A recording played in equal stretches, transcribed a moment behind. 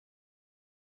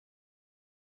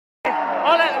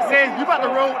All that says you about to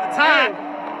roll with the time.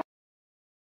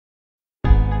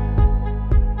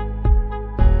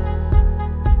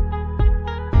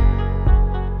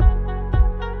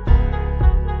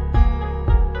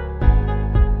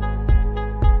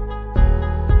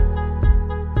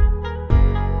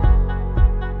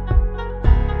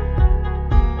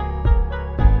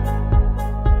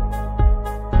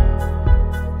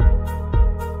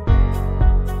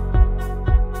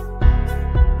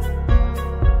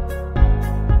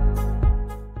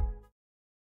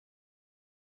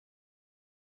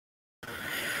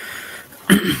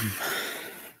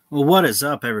 Well, what is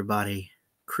up, everybody?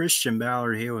 Christian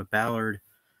Ballard here with Ballard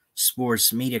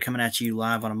Sports Media coming at you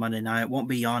live on a Monday night. Won't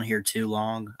be on here too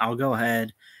long. I'll go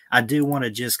ahead. I do want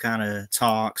to just kind of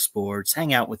talk sports,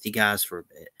 hang out with you guys for a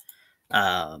bit.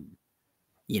 I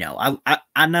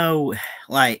know,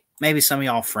 like, maybe some of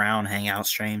y'all frown hangout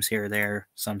streams here or there.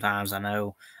 Sometimes I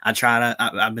know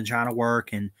I've been trying to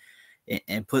work and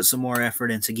put some more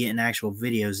effort into getting actual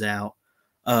videos out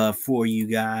for you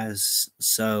guys.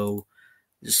 So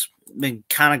just been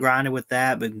kind of grinding with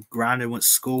that, been grinding with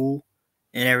school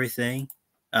and everything,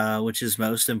 which is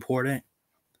most important.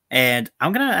 And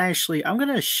I'm gonna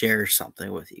share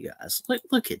something with you guys.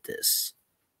 Look at this.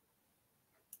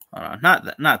 Hold on,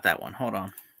 not that one. Hold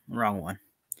on, wrong one.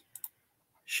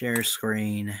 Share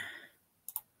screen.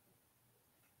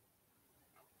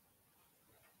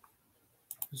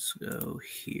 Let's go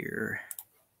here.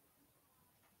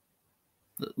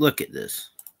 Look at this.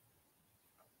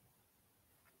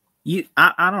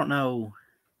 I don't know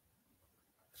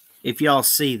if y'all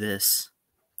see this.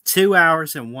 2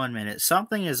 hours and 1 minute.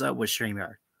 Something is up with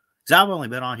StreamYard. Because I've only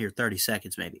been on here 30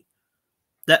 seconds, maybe.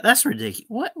 That's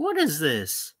ridiculous. What is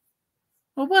this?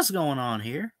 Well, what's going on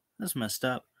here? That's messed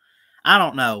up. I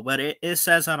don't know, but it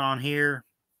says that on here.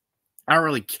 I don't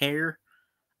really care.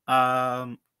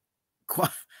 Quite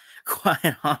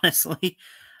honestly.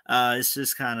 It's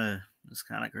just kind of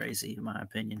crazy in my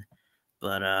opinion.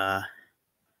 But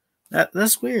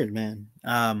that's weird, man.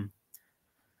 But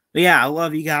yeah, I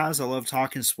love you guys. I love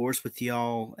talking sports with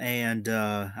y'all, and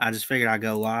I just figured I'd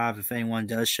go live. If anyone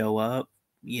does show up,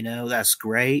 that's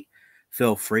great.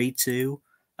 Feel free to.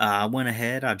 I went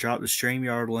ahead. I dropped the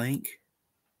StreamYard link.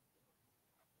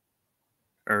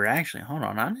 Or actually, hold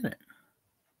on, I didn't.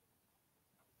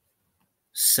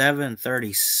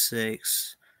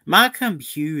 7:36. My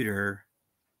computer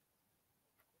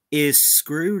is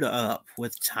screwed up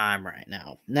with time right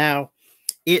now. Now,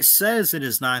 it says it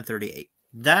is 9:38.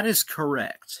 That is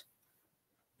correct.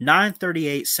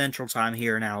 9:38 Central Time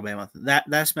here in Alabama.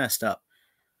 That's messed up.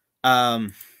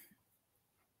 But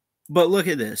look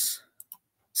at this.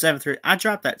 7:30. I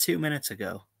dropped that 2 minutes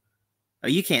ago. Oh,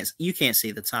 you can't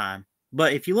see the time.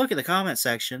 But if you look at the comment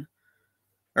section,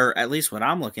 or at least what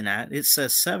I'm looking at, it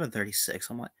says 7:36.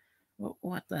 I'm like,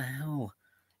 what the hell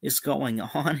is going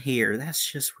on here?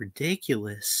 That's just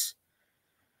ridiculous.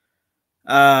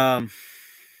 I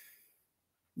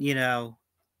mean,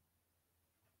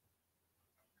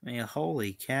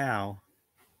 holy cow.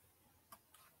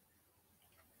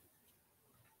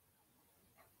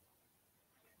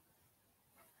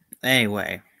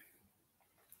 Anyway.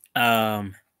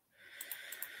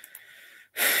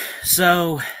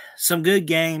 So some good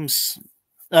games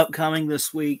upcoming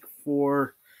this week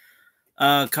for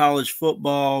college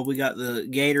football. We got the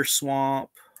Gator Swamp,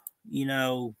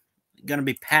 going to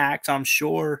be packed, I'm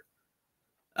sure.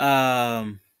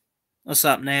 What's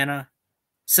up, Nana?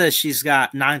 Says she's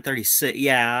got 9:36.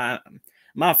 Yeah,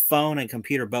 my phone and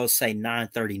computer both say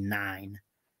 9:39.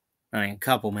 I mean, a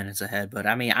couple minutes ahead, but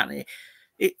I mean,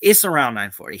 it's around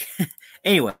 9:40.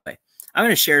 Anyway, I'm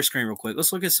going to share a screen real quick.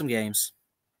 Let's look at some games.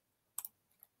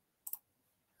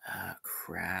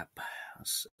 Crap.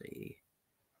 Let's see.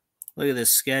 Look at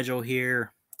this schedule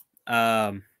here.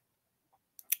 So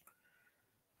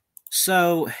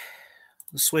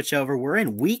let's switch over. We're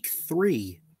in week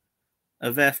 3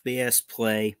 of FBS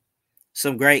play.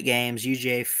 Some great games.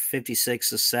 UGA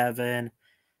 56-7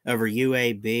 over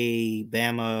UAB.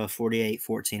 Bama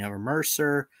 48-14 over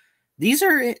Mercer. These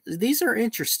are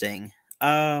interesting.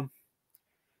 And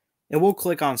we'll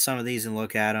click on some of these and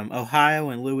look at them. Ohio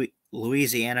and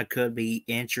Louisiana could be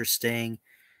interesting.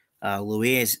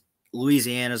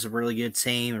 Louisiana's a really good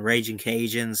team. Raging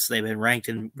Cajuns. They've been ranked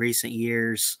in recent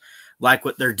years. Like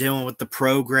what they're doing with the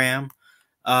program.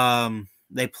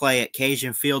 They play at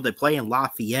Cajun Field. They play in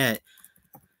Lafayette.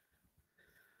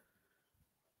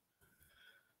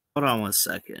 Hold on one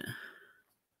second.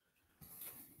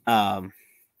 I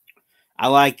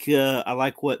like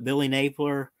what Billy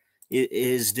Napler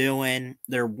is doing.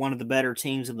 They're one of the better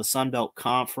teams in the Sun Belt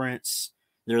Conference.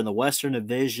 They're in the Western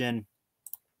Division.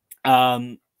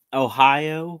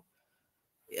 Ohio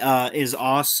is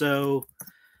also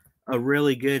a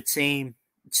really good team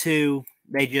too.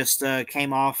 They just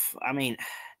came off. I mean,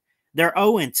 they're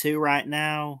 0-2 right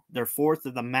now. They're fourth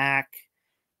of the MAC,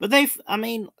 but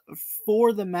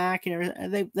for the MAC and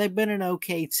everything, they've been an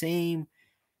okay team.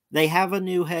 They have a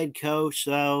new head coach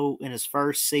though in his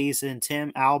first season,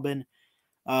 Tim Albin.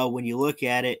 When you look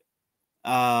at it,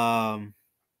 my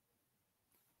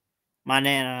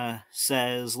Nana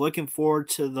says, looking forward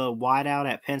to the whiteout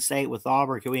at Penn State with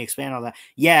Auburn. Can we expand on that?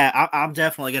 Yeah, I'm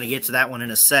definitely going to get to that one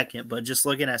in a second, but just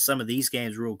looking at some of these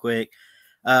games real quick.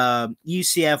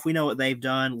 UCF, we know what they've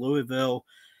done. Louisville,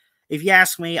 if you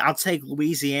ask me, I'll take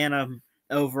Louisiana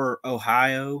over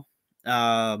Ohio.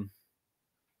 In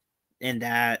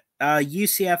that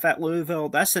UCF at Louisville,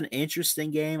 that's an interesting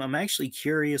game. I'm actually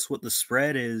curious what the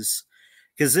spread is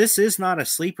because this is not a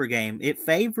sleeper game. It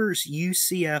favors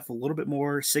UCF a little bit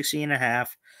more, 60.5.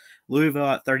 Louisville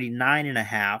at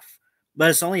 39.5,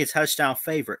 but it's only a touchdown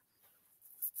favorite.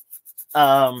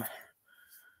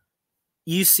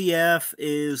 UCF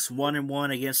is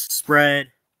 1-1 against the spread.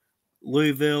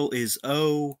 Louisville is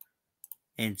 0-2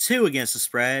 against the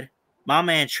spread. My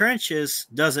man Trenches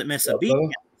doesn't miss a beat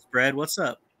against the spread. What's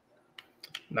up?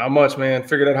 Not much, man.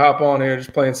 Figured I'd hop on here,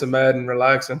 just playing some Madden,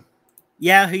 relaxing.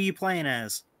 Yeah, who you playing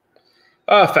as?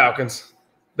 Falcons.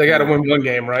 They got to win one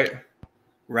game, right?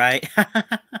 Right.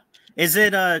 Is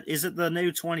it the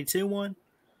new 22 one?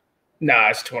 Nah,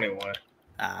 it's 21.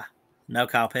 No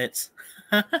Kyle Pitts.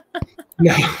 No,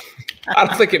 I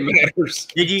don't think it matters.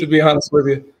 To be honest with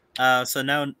you. So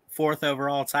no fourth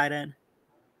overall tight end.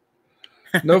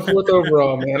 No fourth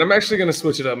overall, man. I'm actually gonna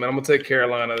switch it up, man. I'm gonna take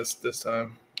Carolina this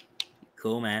time.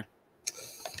 Cool, man.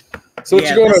 So what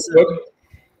you going on?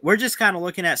 We're just kind of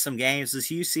looking at some games.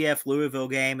 This UCF Louisville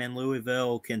game in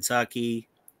Louisville, Kentucky.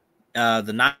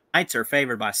 The Knights are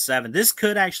favored by 7. This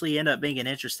could actually end up being an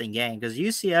interesting game because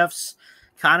UCF's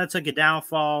kind of took a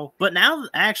downfall. But now,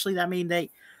 actually, I mean, they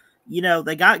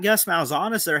got Gus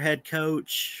Malzahn as their head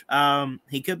coach.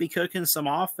 He could be cooking some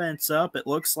offense up. It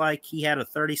looks like he had a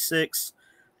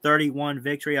 36-31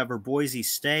 victory over Boise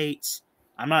State.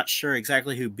 I'm not sure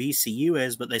exactly who BCU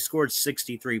is, but they scored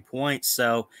 63 points.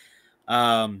 So,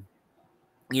 on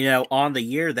the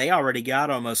year, they already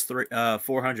got almost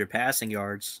 400 passing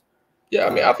yards. Yeah, I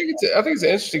mean, I think it's an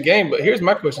interesting game. But here's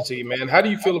my question to you, man: how do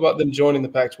you feel about them joining the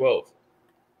Pac-12?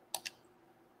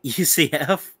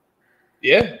 UCF?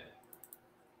 Yeah.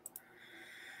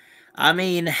 I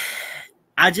mean,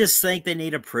 I just think they need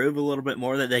to prove a little bit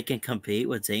more that they can compete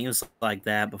with teams like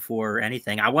that before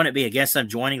anything. I wouldn't be against them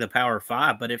joining the Power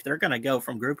 5, but if they're going to go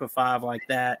from Group of 5 like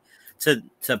that to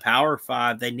Power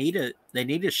 5, they need to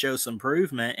show some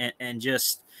improvement and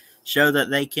just show that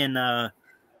they can,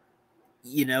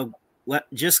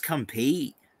 just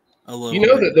compete a little. You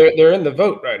know that they're in the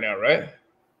vote right now, right?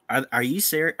 Are you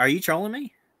serious? Are you trolling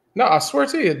me? No, I swear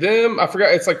to you, I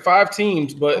forgot it's like 5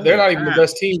 teams, but they're not even the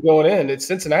best team going in. It's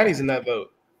Cincinnati's in that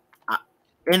vote.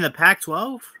 In the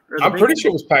Pac-12? I'm pretty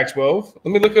sure it was Pac-12.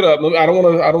 Let me look it up. I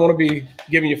don't want to be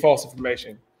giving you false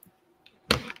information.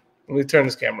 Let me turn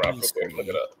this camera off real quick and look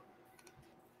it up.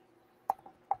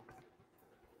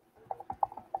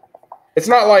 It's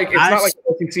not like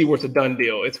SEC where it's a done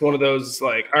deal. It's one of those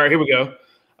like, all right, here we go.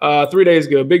 3 days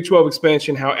ago, Big 12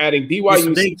 expansion, how adding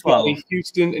BYU, Cincinnati,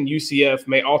 Houston, and UCF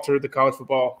may alter the college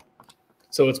football.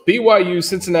 So it's BYU,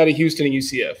 Cincinnati, Houston, and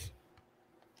UCF.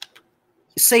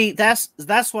 See, that's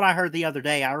what I heard the other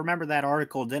day. I remember that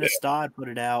article. Dennis Dodd put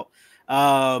it out.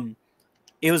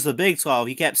 It was the Big 12.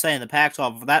 He kept saying the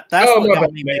Pac-12. That's what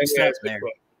got me mixed up there.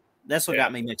 That's what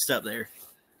got me mixed up there.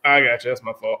 I got you. That's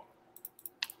my fault.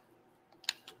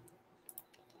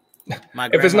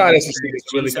 If it's not SEC,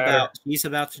 it's really bad. He's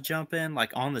about to jump in,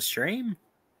 like on the stream,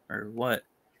 or what?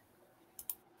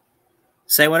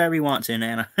 Say whatever you want to,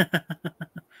 Nana.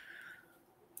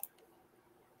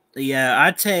 Yeah,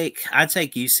 I take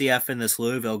UCF in this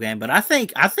Louisville game, but I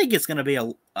think it's going to be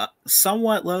a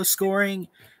somewhat low scoring.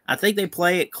 I think they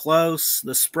play it close.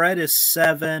 The spread is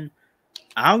 7.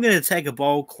 I'm going to take a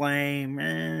bold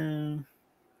claim.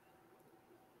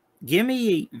 Give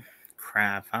me.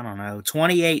 Crap, I don't know.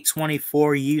 28-24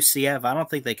 UCF. I don't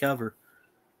think they cover.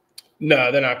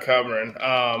 No, they're not covering.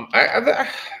 Man,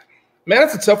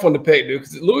 that's a tough one to pick, dude.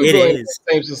 Because Louisville ain't the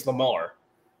same as Lamar.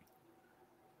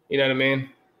 You know what I mean?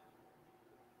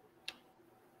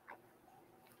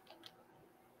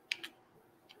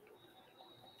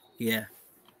 Yeah.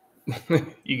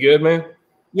 You good, man?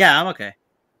 Yeah, I'm okay.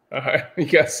 All right, you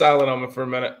got silent on me for a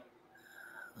minute.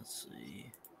 Let's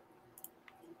see.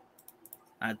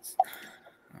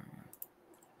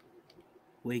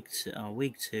 Week 2.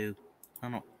 I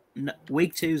don't.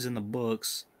 week 2's in the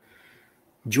books.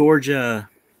 Georgia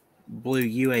blew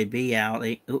UAB out.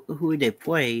 Who they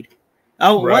played?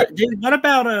 Oh, right. What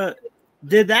about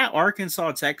did that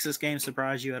Arkansas Texas game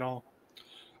surprise you at all?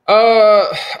 All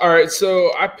right.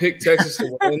 So I picked Texas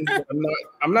to win. But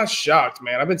I'm not shocked,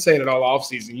 man. I've been saying it all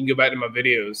offseason. You can go back to my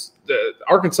videos. The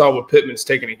Arkansas with Pittman's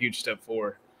taking a huge step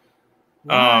forward.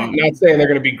 Not saying they're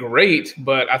going to be great,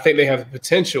 but I think they have the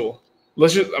potential.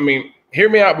 Hear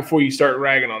me out before you start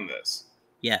ragging on this.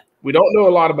 Yeah. We don't know a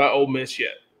lot about Ole Miss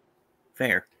yet.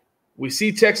 Fair. We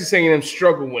see Texas A&M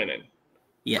struggle winning.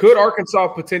 Yes. Could Arkansas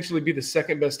potentially be the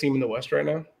second best team in the West right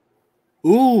now?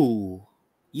 Ooh.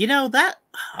 You know that?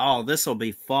 Oh, this will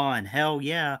be fun. Hell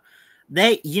yeah.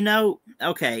 They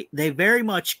very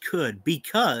much could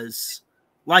because,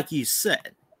 like you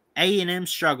said, A&M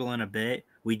struggling a bit.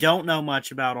 We don't know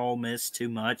much about Ole Miss too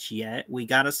much yet. We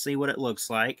got to see what it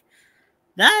looks like.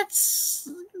 That's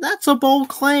a bold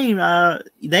claim.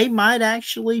 They might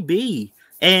actually be.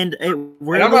 And I'm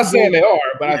not saying they are,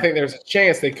 but yeah. I think there's a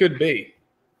chance they could be.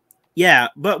 Yeah,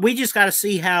 but we just got to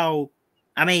see how.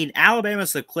 I mean,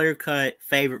 Alabama's the clear-cut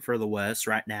favorite for the West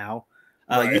right now.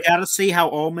 Right. You got to see how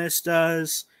Ole Miss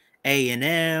does,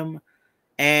 A&M,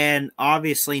 and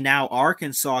obviously now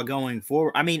Arkansas going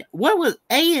forward. I mean, what was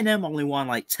A&M only won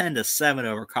like 10-7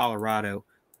 over Colorado?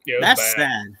 Yeah, that's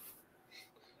sad.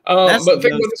 But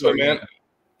think about this way, man.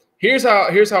 Here's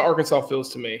how Arkansas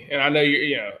feels to me, and I know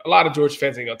a lot of Georgia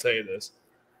fans ain't gonna tell you this.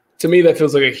 To me, that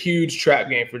feels like a huge trap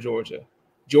game for Georgia.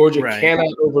 Georgia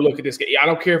cannot overlook this game. I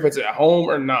don't care if it's at home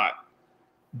or not.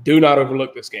 Do not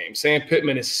overlook this game. Sam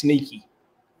Pittman is sneaky.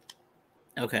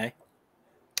 Okay.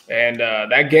 And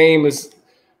that game is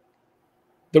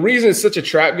 – the reason it's such a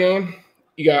trap game,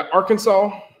 you got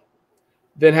Arkansas,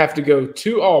 then have to go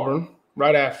to Auburn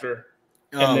right after,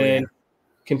 and then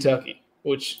Kentucky,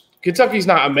 which Kentucky's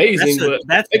not amazing, but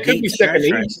it could be second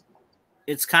east.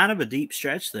 It's kind of a deep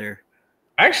stretch there.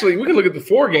 Actually, we can look at the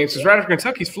 4 games because right after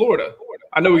Kentucky's Florida.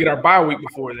 I know we get our bye week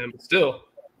before then, but still.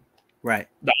 Right.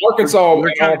 The Arkansas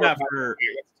we're talking about that's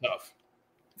tough.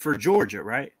 For Georgia,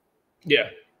 right? Yeah.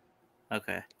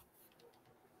 Okay.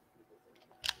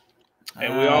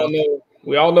 And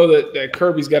we all know that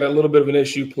Kirby's got a little bit of an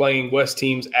issue playing West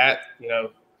teams at,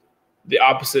 the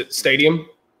opposite stadium.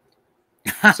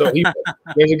 So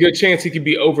there's a good chance he could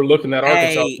be overlooking that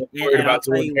Arkansas. Worried about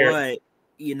doing what.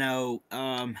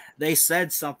 They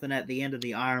said something at the end of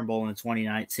the Iron Bowl in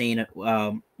 2019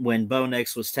 when Bo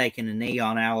Nix was taking a knee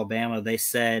on Alabama. They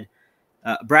said,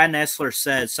 Brad Nessler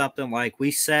said something like, we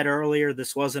said earlier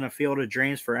this wasn't a field of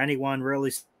dreams for anyone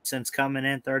really since coming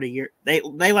in 30 years. They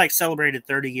celebrated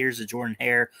 30 years of Jordan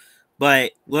Hare.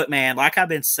 But look, man, like I've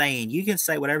been saying, you can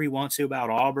say whatever you want to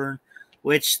about Auburn,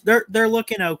 which they're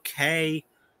looking okay,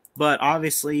 but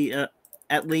obviously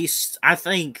at least I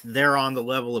think they're on the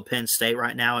level of Penn State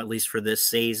right now, at least for this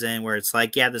season, where it's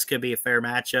like, yeah, this could be a fair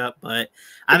matchup. But,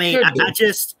 I mean, I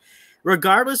just –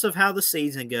 regardless of how the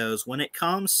season goes, when it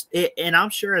comes – and I'm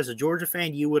sure as a Georgia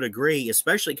fan you would agree,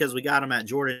 especially because we got them at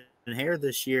Jordan Hare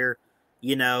this year,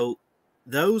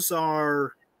 those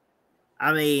are –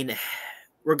 I mean,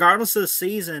 regardless of the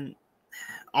season,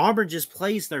 Auburn just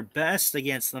plays their best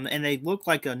against them, and they look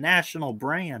like a national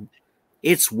brand.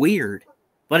 It's weird.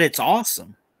 But it's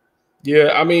awesome.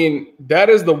 Yeah, I mean, that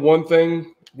is the one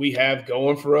thing we have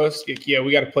going for us. Yeah,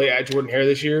 we got to play at Jordan Hare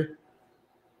this year.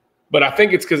 But I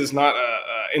think it's because it's not a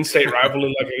in-state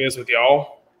rivalry like it is with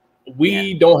y'all.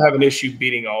 We don't have an issue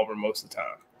beating Auburn most of the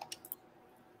time.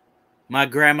 My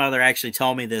grandmother actually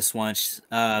told me this once,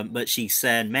 but she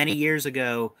said many years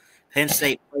ago, Penn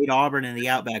State played Auburn in the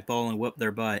Outback Bowl and whooped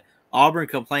their butt. Auburn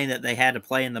complained that they had to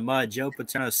play in the mud. Joe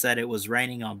Paterno said it was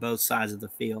raining on both sides of the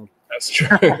field. That's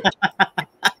true.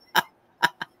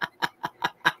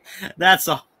 That's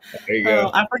all. There you go.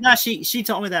 I forgot she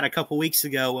told me that a couple weeks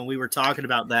ago when we were talking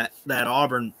about that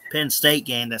Auburn Penn State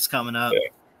game that's coming up.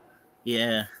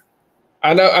 Yeah.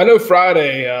 I know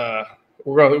Friday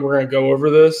we're gonna go over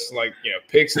this, like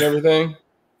picks and everything.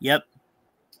 Yep.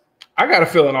 I got a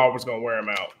feeling Auburn's gonna wear them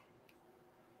out.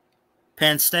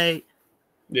 Penn State.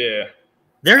 Yeah.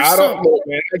 I don't know,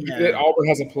 man. Auburn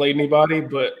hasn't played anybody,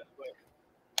 but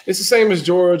it's the same as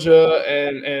Georgia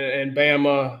and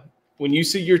Bama. When you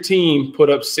see your team put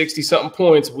up 60-something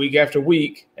points week after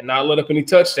week and not let up any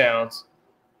touchdowns,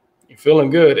 you're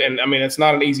feeling good. And, I mean, it's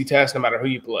not an easy task no matter who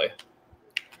you play.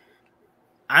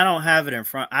 I don't have it in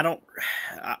front.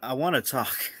 I want to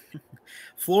talk.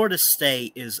 Florida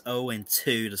State is 0-2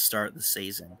 to start the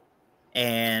season.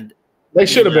 And they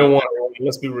should have been 1-1.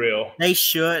 Let's be real. They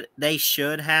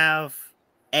should have.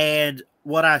 And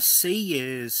what I see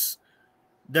is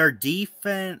their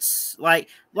defense, like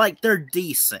they're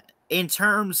decent in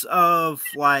terms of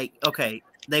like, okay,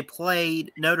 they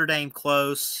played Notre Dame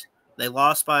close. They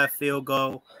lost by a field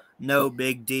goal. No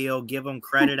big deal. Give them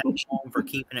credit at home for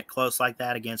keeping it close like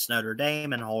that against Notre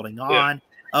Dame and holding on.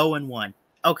 0-1.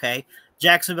 Okay.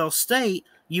 Jacksonville State,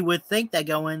 you would think they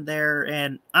go in there,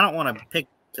 and I don't want to pick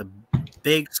a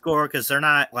big score because they're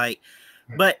not like,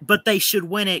 but they should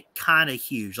win it kind of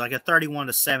huge, like a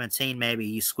 31-17. Maybe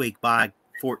you squeak by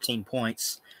 14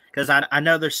 points because I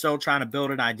know they're still trying to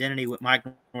build an identity with Mike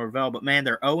Norvell, but man,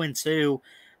 they're 0-2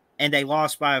 and they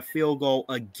lost by a field goal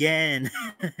again.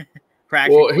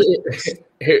 Well,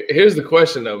 here's the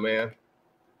question though, man.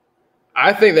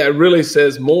 I think that really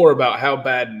says more about how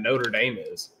bad Notre Dame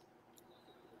is.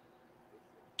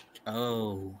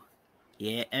 Oh,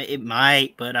 yeah, it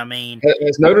might, but I mean,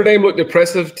 has Notre Dame looked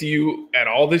impressive to you at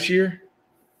all this year?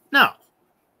 No.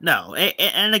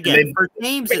 And again, for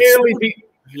teams,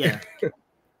 yeah,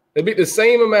 they beat the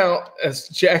same amount as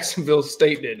Jacksonville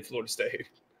State did Florida State.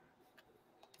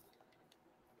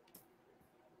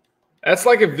 That's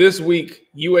like if this week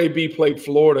UAB played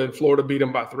Florida and Florida beat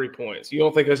them by 3 points. You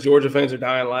don't think us Georgia fans are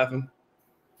dying laughing?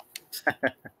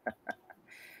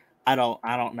 I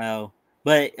don't know.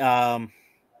 But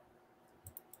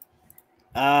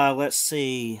let's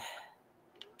see.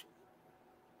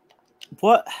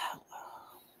 What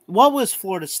was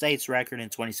Florida State's record in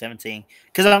 2017?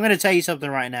 Because I'm going to tell you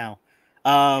something right now.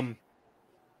 I'm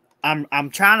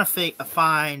trying to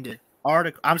find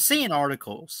article. I'm seeing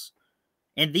articles.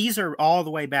 And these are all the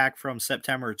way back from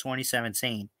September of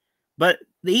 2017. But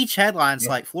each headline's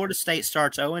like Florida State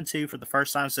starts 0-2 for the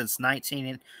first time since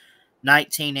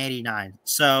 1989.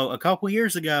 So a couple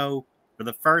years ago, for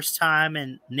the first time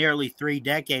in nearly 3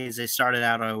 decades, they started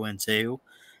out 0-2.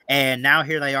 And now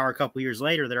here they are a couple years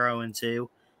later, they're 0-2.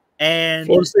 And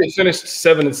Florida State finished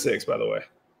 7-6, by the way,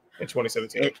 in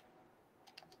 2017.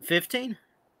 15?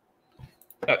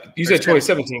 You said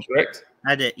 2017, correct?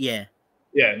 I did, yeah.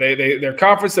 Yeah, their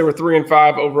conference, they were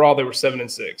 3-5. Overall, they were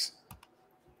 7-6.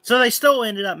 So they still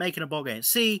ended up making a bowl game.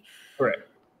 See, correct.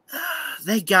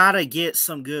 They gotta get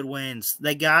some good wins.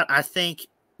 I think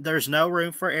there's no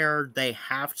room for error. They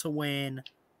have to win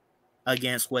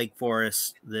against Wake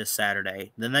Forest this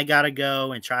Saturday. Then they gotta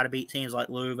go and try to beat teams like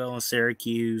Louisville and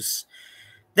Syracuse.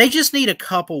 They just need a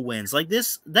couple wins. Like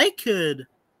this, they're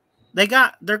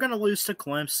gonna lose to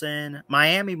Clemson.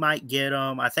 Miami might get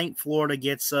them. I think Florida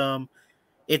gets them.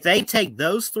 If they take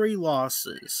those 3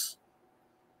 losses,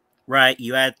 right,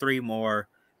 you add 3 more.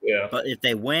 Yeah. But if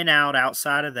they win out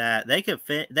outside of that, they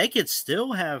could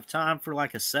still have time for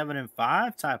like a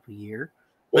 7-5 type of year.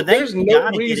 Well, but there's no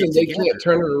reason they can't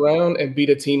turn it around and beat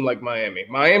a team like Miami.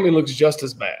 Miami looks just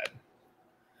as bad.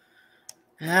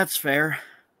 That's fair.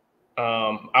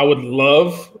 I would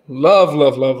love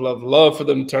for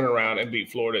them to turn around and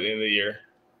beat Florida at the end of the year.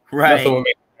 Right. Nothing will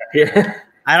make it here.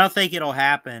 I don't think it'll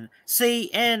happen.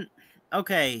 See, and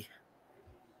okay,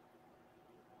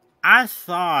 I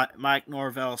thought Mike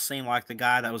Norvell seemed like the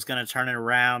guy that was going to turn it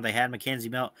around. They had Mackenzie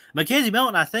Milton. Mackenzie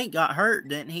Milton, I think, got hurt,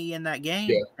 didn't he, in that game?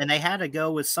 Yeah. And they had to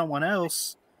go with someone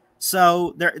else.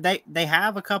 So they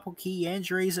have a couple key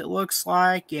injuries, it looks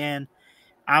like. And,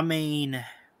 I mean,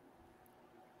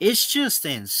 it's just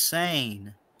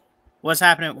insane what's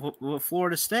happening with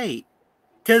Florida State.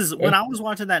 Because when I was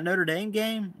watching that Notre Dame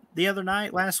game the other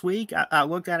night, last week, I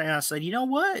looked at it and I said, you know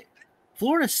what?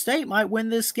 Florida State might win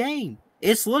this game.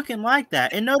 It's looking like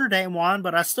that. And Notre Dame won,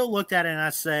 but I still looked at it and I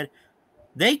said,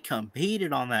 they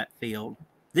competed on that field.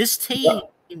 This team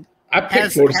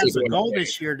has a goal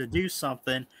this year to do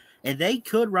something, and they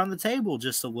could run the table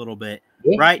just a little bit,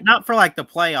 right? Not for like the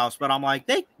playoffs, but I'm like,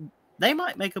 they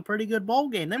might make a pretty good bowl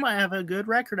game. They might have a good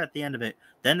record at the end of it.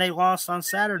 Then they lost on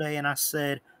Saturday, and I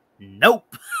said,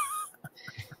 nope.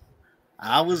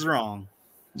 I was wrong.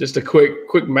 Just a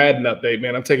quick Madden update,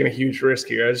 man. I'm taking a huge risk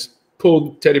here. I just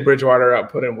pulled Teddy Bridgewater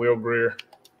out, put in Will Greer.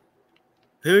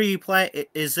 Who are you playing?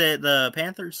 Is it the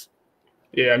Panthers?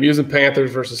 Yeah, I'm using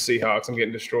Panthers versus Seahawks. I'm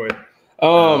getting destroyed.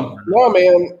 No,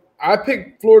 man. I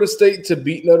picked Florida State to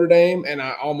beat Notre Dame, and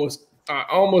I almost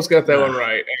got that one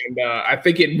right. And I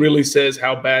think it really says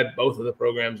how bad both of the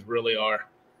programs really are.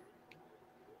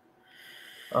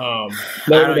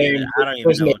 Notre Dame, I don't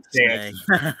even know what to say.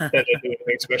 That they do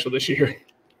anything special this year.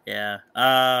 Yeah.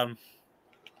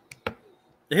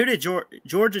 Who did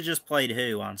Georgia just played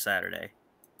who on Saturday?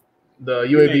 The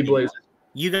UAB Blazers.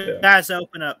 You guys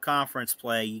open up conference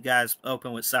play. You guys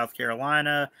open with South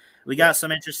Carolina. We got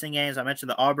some interesting games. I mentioned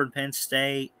the Auburn, Penn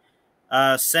State.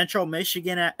 Central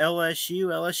Michigan at LSU.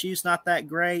 LSU's not that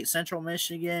great. Central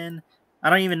Michigan, I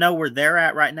don't even know where they're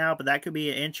at right now, but that could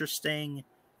be an interesting.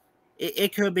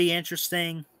 it could be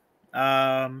interesting.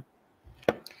 Can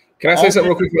I say something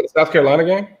real quick about the South Carolina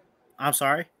game? I'm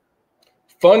sorry.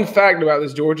 Fun fact about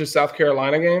this Georgia-South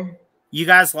Carolina game. You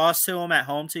guys lost to them at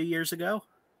home 2 years ago?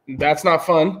 That's not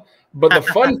fun. But the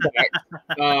fun fact,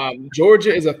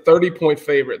 Georgia is a 30-point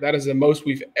favorite. That is the most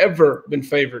we've ever been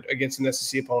favored against an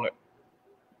SEC opponent.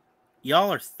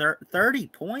 Y'all are 30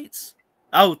 points?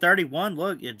 Oh, 31.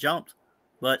 Look, it jumped.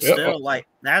 But still, like,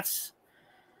 that's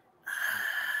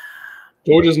 –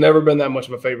 Georgia's never been that much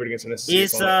of a favorite against an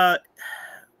SEC opponent.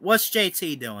 What's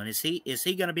JT doing? Is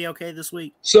he going to be okay this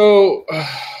week? So,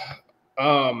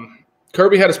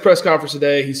 Kirby had his press conference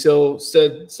today. He still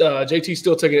said JT's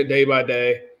still taking it day by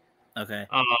day. Okay.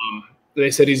 They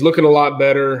said he's looking a lot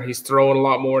better. He's throwing a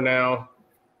lot more now.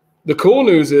 The cool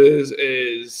news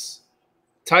is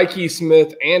Tyke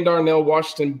Smith and Darnell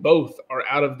Washington both are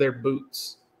out of their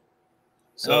boots.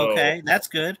 So okay, that's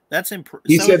good. That's improved.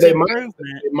 He said they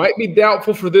might be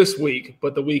doubtful for this week,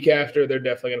 but the week after they're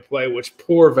definitely going to play. Which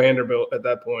poor Vanderbilt at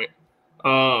that point.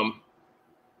 But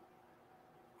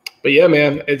yeah,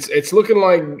 man, it's looking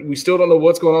like we still don't know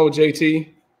what's going on with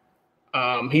JT.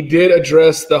 He did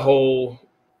address the whole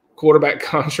quarterback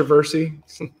controversy.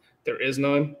 There is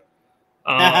none.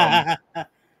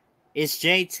 It's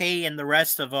JT and the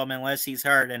rest of them, unless he's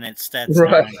hurt, and it's Stetson.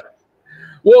 Right.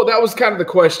 Well, that was kind of the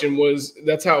question.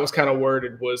 That's how it was kind of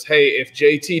worded. Was, hey, if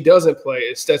JT doesn't play,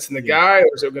 is Stetson the guy, or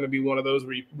is it going to be one of those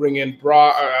where you bring in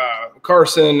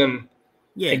Carson and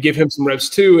give him some reps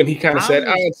too? And he kind of said,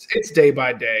 it's day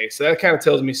by day. So that kind of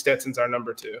tells me Stetson's our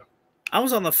number 2. I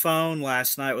was on the phone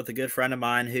last night with a good friend of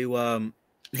mine who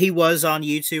he was on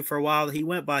YouTube for a while. He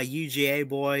went by UGA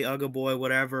Boy, Ugga Boy,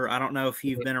 whatever. I don't know if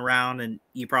you've been around and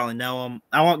you probably know him.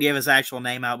 I won't give his actual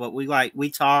name out, but we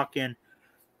talk and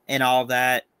all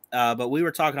that. But we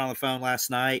were talking on the phone last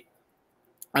night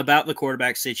about the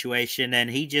quarterback situation, and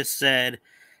he just said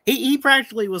he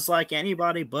practically was like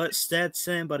anybody but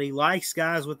Stetson, but he likes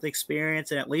guys with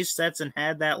experience, and at least Stetson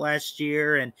had that last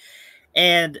year.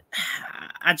 And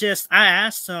I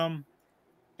asked him,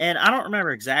 and I don't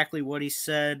remember exactly what he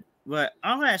said, but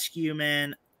I'll ask you,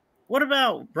 man, what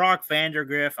about Brock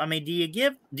Vandergriff? I mean, do you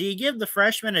give the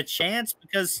freshman a chance?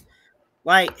 Because,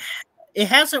 like, it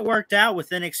hasn't worked out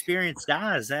with inexperienced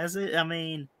guys, has it? I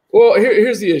mean, well,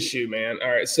 here's the issue, man. All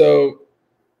right, so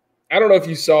I don't know if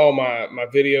you saw my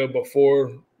video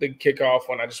before the kickoff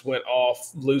when I just went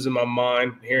off, losing my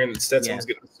mind, hearing that Stetson was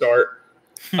getting the start.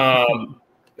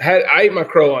 I ate my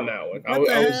crow on that one. What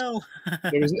the hell?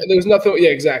 There's nothing. Yeah,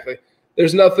 exactly.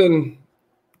 There's nothing.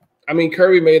 I mean,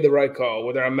 Kirby made the right call,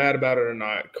 whether I'm mad about it or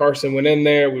not. Carson went in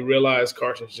there. We realized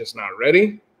Carson's just not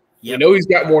ready. Yep. We know he's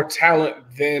got more talent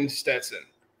than Stetson,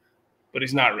 but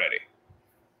he's not ready.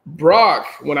 Brock,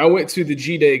 when I went to the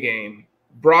G-Day game,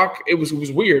 Brock, it was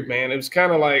weird, man. It was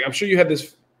kind of like, I'm sure you had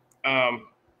this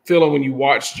feeling when you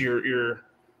watched your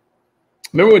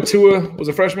 – remember when Tua was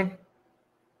a freshman?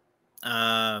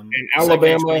 In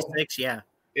Alabama. Yeah.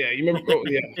 Yeah, you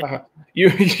remember?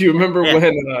 You remember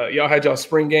when y'all had y'all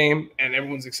spring game and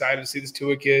everyone's excited to see this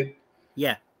Tua kid?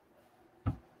 Yeah.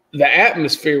 The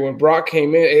atmosphere when Brock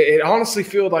came in, it honestly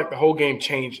feels like the whole game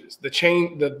changes.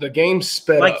 The game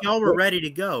sped up. Like y'all were ready to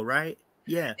go, right?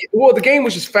 Yeah. Well, the game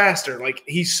was just faster. Like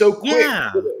he's so quick.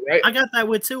 Yeah. Right? I got that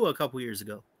with Tua a couple years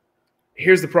ago.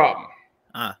 Here's the problem.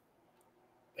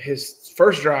 His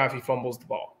first drive, he fumbles the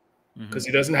ball because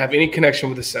he doesn't have any connection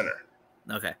with the center.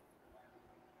 Okay.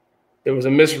 There was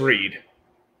a misread.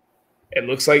 It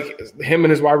looks like him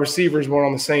and his wide receivers weren't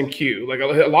on the same cue. Like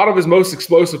a lot of his most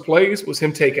explosive plays was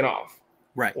him taking off.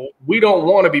 Right. Well, we don't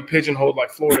want to be pigeonholed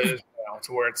like Florida is now,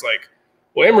 to where it's like,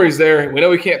 well, Emory's there. We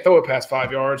know he can't throw it past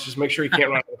 5 yards. Just make sure he can't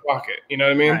run out of the pocket. You know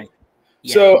what I mean? Right.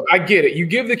 Yeah. So I get it. You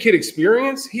give the kid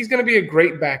experience, he's going to be a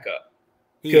great backup.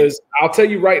 Because I'll tell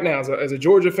you right now, as a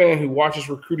Georgia fan who watches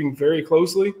recruiting very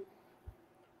closely,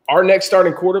 our next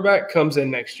starting quarterback comes in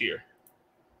next year.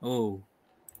 Oh.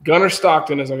 Gunnar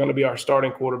Stockton is going to be our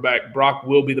starting quarterback. Brock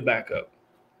will be the backup.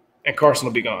 And Carson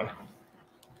will be gone.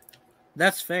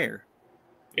 That's fair.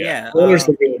 Yeah. Gunner's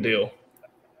the real deal.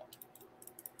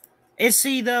 And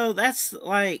see, though, that's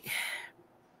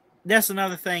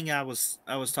another thing I was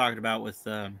talking about with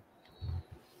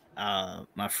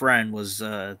my friend was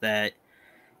that,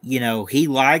 you know, he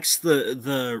likes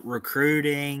the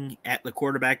recruiting at the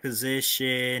quarterback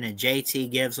position, and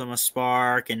JT gives him a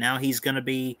spark, and now he's going to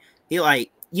be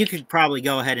you could probably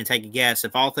go ahead and take a guess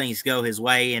if all things go his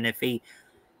way, and if he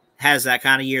has that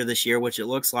kind of year this year, which it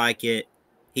looks like it,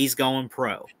 he's going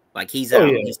pro. Like he's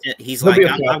out. Yeah. He's like,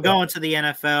 I'm going to the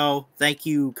NFL. Thank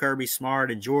you, Kirby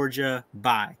Smart and Georgia.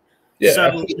 Bye. Yeah.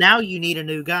 So now you need a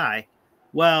new guy.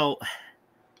 Well,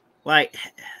 like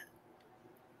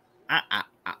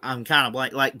I'm kind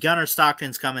of like Gunnar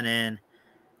Stockton's coming in,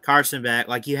 Carson back.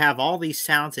 Like, you have all these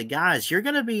talented guys. You're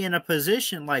going to be in a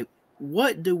position like,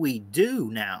 what do we do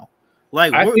now?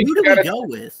 Like, who do we go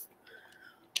with?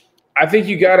 I think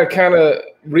you got to kind of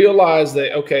realize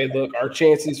that, okay, look, our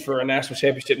chances for a national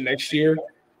championship next year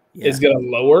is going to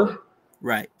lower.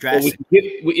 Right.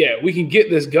 We can get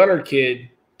this Gunnar kid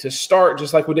to start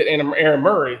just like we did Aaron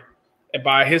Murray. And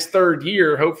by his third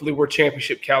year, hopefully we're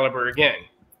championship caliber again.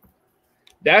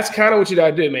 That's kind of what you got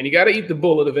to do, man. You got to eat the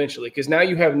bullet eventually, because now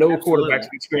you have no quarterback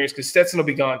experience, because Stetson will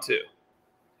be gone too.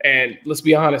 And let's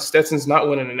be honest, Stetson's not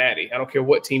winning a natty. I don't care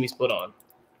what team he's put on.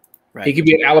 Right. He could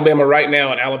be at Alabama right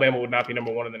now, and Alabama would not be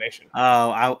number one in the nation.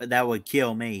 Oh, that would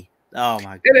kill me. Oh,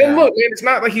 my God. And look, man, it's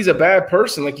not like he's a bad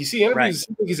person. Like, you see interviews,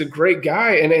 he's a great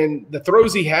guy. And the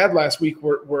throws he had last week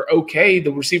were okay.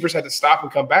 The receivers had to stop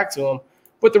and come back to him,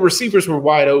 but the receivers were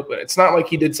wide open. It's not like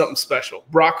he did something special.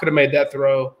 Brock could have made that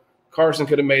throw. Carson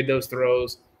could have made those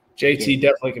throws. JT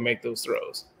definitely can make those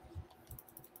throws.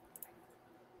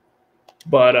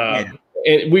 But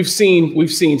and we've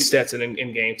seen Stetson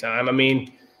in game time. I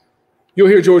mean, you'll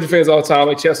hear Georgia fans all the time,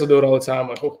 like Chess will do it all the time.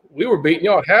 Like, oh, we were beating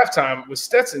y'all at halftime with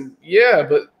Stetson. Yeah,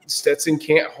 but Stetson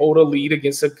can't hold a lead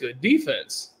against a good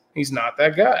defense. He's not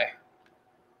that guy.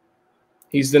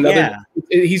 He's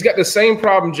He's got the same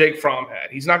problem Jake Fromm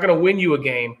had. He's not going to win you a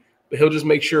game, but he'll just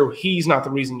make sure he's not the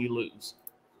reason you lose.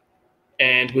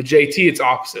 And with JT, it's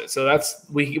opposite. So that's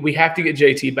we have to get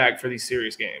JT back for these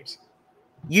serious games.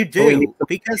 You do,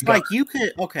 because like you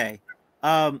could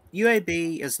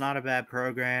UAB is not a bad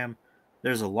program.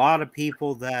 There's a lot of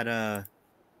people that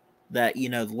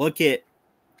look at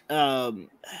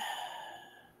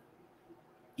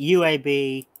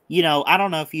UAB. I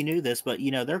don't know if you knew this, but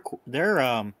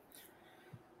their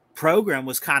program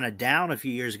was kind of down a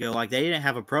few years ago. Like, they didn't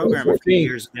have a program a few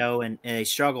years ago, and they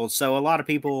struggled. So a lot of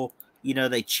people,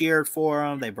 they cheered for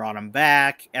them. They brought them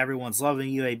back. Everyone's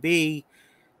loving UAB.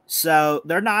 So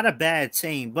they're not a bad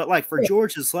team. But, like, for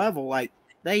Georgia's level, like,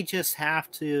 they just have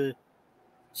to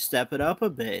step it up a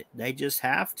bit. They just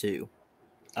have to.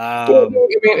 I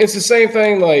mean, it's the same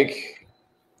thing. Like,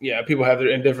 yeah, people have their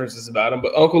indifferences about him,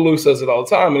 but Uncle Lou says it all the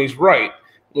time, and he's right.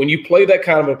 When you play that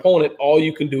kind of opponent, all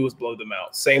you can do is blow them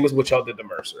out. Same as what y'all did to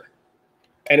Mercer.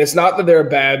 And it's not that they're a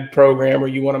bad program or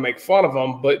you want to make fun of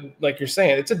them, but like you're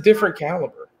saying, it's a different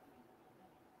caliber.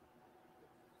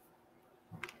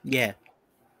 Yeah.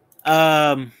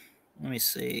 Let me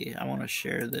see. I want to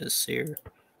share this here.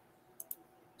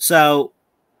 So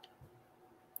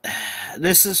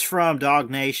this is from Dog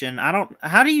Nation.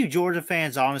 How do you Georgia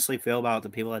fans honestly feel about the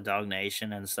people at Dog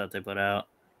Nation and the stuff they put out?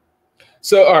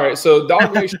 So, all right. So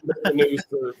Dog Nation the news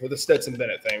for the Stetson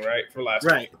Bennett thing, right? For last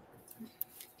week.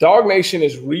 Dog Nation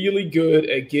is really good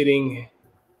at getting,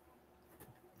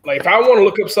 like, if I want to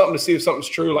look up something to see if something's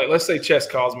true, like, let's say Chess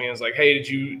calls me and is like, hey, did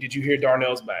you hear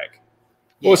Darnell's back?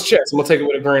 Well, it's Chess. I'm going to take it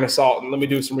with a grain of salt and let me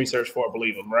do some research before I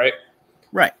believe him, right?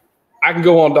 Right. I can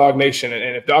go on Dog Nation,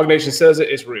 and if Dog Nation says it,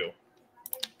 it's real.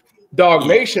 Dog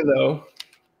Nation, though,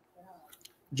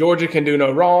 Georgia can do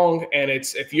no wrong, and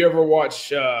it's, if you ever watch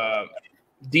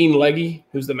Dean Legge,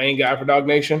 who's the main guy for Dog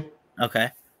Nation, okay,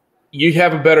 you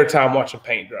have a better time watching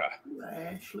paint dry.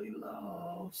 Actually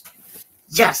lost.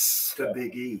 Yes, to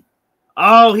Big E.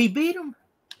 Oh, he beat him.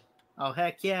 Oh,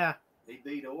 heck yeah, he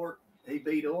beat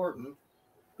Orton,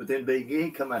 but then Big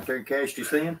E come out there and cashed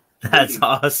his in. That's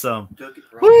awesome. Took it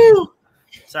from Woo!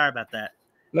 Sorry about that.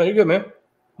 No, you're good, man.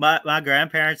 My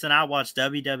grandparents and I watched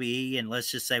WWE, and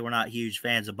let's just say we're not huge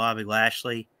fans of Bobby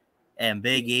Lashley. And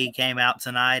Big E came out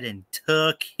tonight and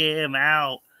took him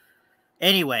out.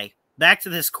 Anyway, back to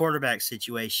this quarterback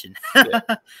situation. Yeah.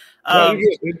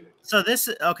 So this,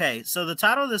 okay. So the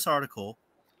title of this article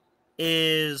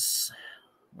is,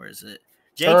 where is it?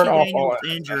 JT Daniels'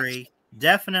 injury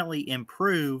definitely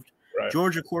improved. Right.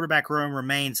 Georgia quarterback room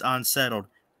remains unsettled.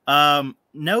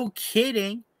 No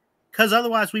kidding, because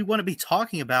otherwise we wouldn't be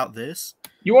talking about this.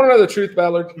 You want to know the truth,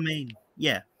 Ballard? I mean,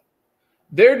 yeah.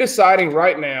 They're deciding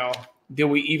right now, do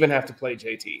we even have to play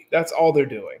JT? That's all they're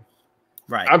doing.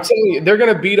 Right. I'm telling you, they're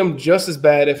going to beat them just as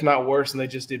bad, if not worse, than they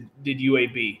just did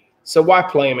UAB. So why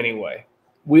play him anyway?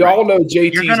 We all know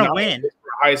JT's not not win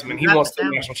for Heisman. He wants the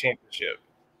national championship.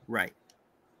 Right.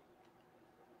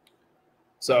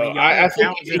 So I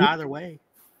think either way.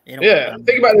 Yeah,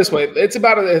 think about it this way. It's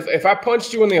about if I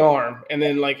punched you in the arm and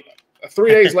then like 3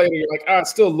 days later you're like, it's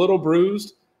still a little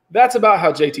bruised. That's about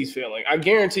how JT's feeling. I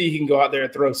guarantee he can go out there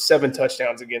and throw 7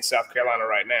 touchdowns against South Carolina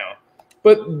right now.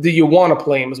 But do you want to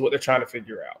play him is what they're trying to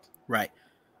figure out. Right.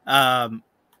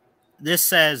 This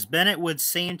says Bennett would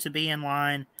seem to be in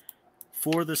line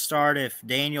for the start if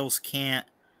Daniels can't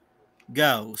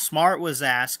go.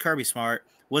 Kirby Smart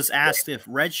was asked if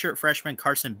redshirt freshman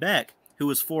Carson Beck, who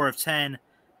was 4 of 10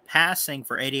 passing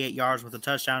for 88 yards with a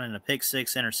touchdown and a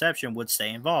pick-6 interception, would stay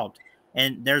involved.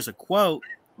 And there's a quote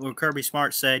where Kirby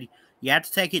Smart said, "You have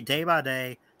to take it day by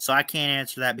day, so I can't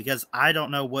answer that because I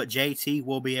don't know what JT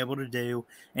will be able to do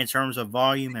in terms of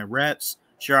volume and reps.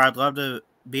 Sure, I'd love to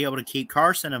be able to keep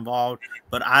Carson involved,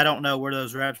 but I don't know where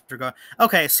those reps are going."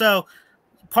 Okay, so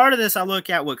part of this, I look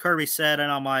at what Kirby said,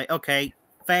 and I'm like, okay,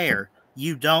 fair.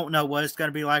 You don't know what it's going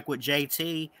to be like with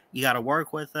JT. You got to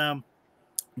work with him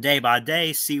day by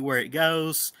day, see where it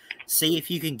goes, see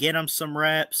if you can get him some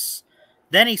reps.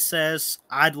 Then he says,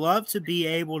 I'd love to be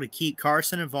able to keep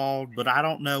Carson involved, but I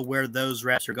don't know where those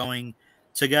reps are going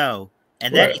to go.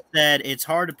 And then he said it's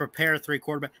hard to prepare 3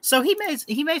 quarterbacks. So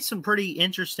he made some pretty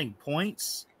interesting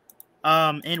points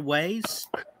in ways,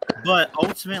 but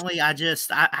ultimately I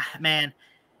man,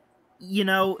 you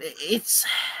know,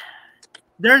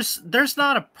 there's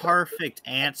not a perfect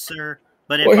answer,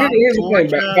 but if here's the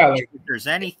thing, if there's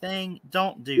anything,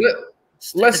 don't do it.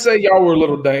 Let's say y'all were a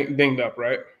little dinged up,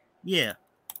 right? Yeah.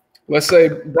 Let's say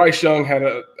Bryce Young had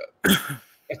a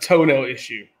toenail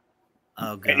issue.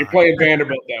 Oh, God. And you're playing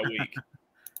Vanderbilt that week.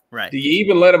 Right. Do you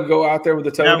even let him go out there with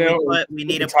a toenail? No, we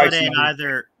need to put in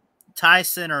either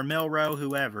Tyson or Milrow,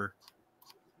 whoever.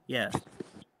 Yeah.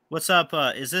 What's up?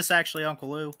 Is this actually Uncle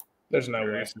Lou? There's no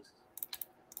way.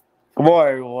 Good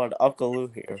morning, everyone. Uncle Lou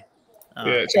here.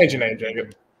 Yeah, change your name,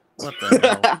 Jacob. What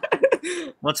the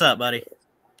hell? What's up, buddy?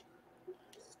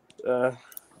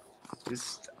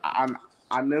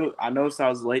 I noticed I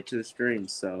was late to the stream,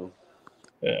 so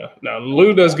yeah. Now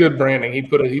Lou does good branding. He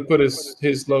put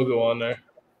his logo on there.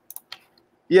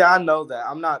 Yeah, I know that.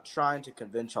 I'm not trying to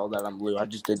convince y'all that I'm Lou. I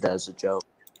just did that as a joke.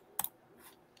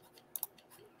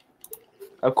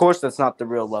 Of course, that's not the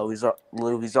real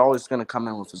Lou. He's always going to come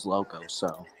in with his logo.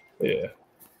 So yeah.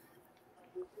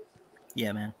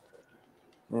 Yeah, man.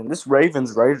 Man, this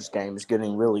Ravens-Raiders game is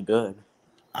getting really good.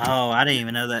 Oh, I didn't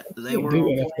even know that they were.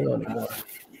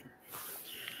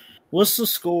 What's the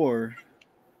score?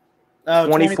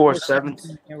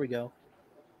 24-17. Here we go.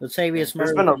 Latavius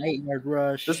Murray, an 8-yard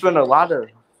rush. There's been a lot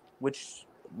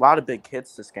of big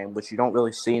hits this game, which you don't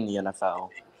really see in the NFL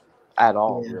at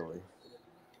all, really.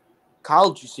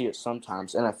 College, you see it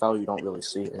sometimes. NFL, you don't really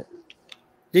see it.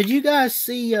 Did you guys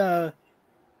see? And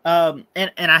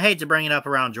I hate to bring it up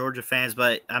around Georgia fans,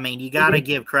 but I mean, you got to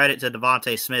give credit to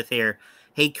Devontae Smith here.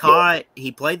 He played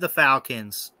the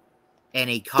Falcons, and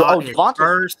he caught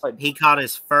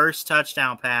his first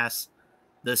touchdown pass,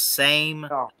 the same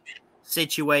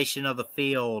situation of the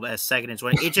field as 2nd and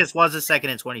 20. It just wasn't 2nd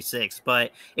and 26,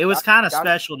 but it was kind of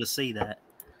special to see that.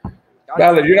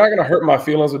 Ballard, you're not going to hurt my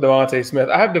feelings with Devontae Smith.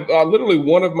 I have literally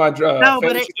one of my I have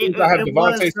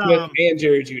Devontae Smith and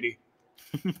Jerry Jeudy.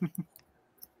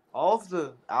 All of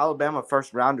the Alabama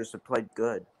first rounders have played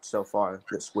good so far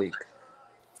this week.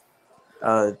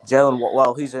 Jalen,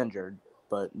 well, he's injured,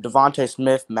 but Devontae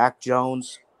Smith, Mac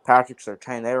Jones, Patrick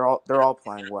Surtain, they're all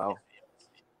playing well.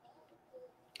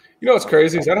 You know what's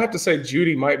crazy is I'd have to say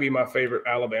Jeudy might be my favorite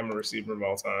Alabama receiver of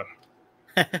all time.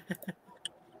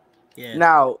 Yeah.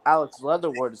 Now, Alex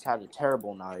Leatherwood has had a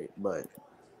terrible night, but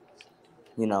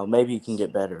maybe he can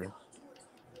get better.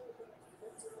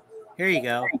 Here you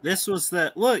go. This was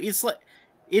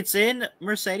it's in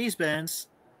Mercedes-Benz.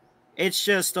 It's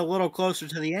just a little closer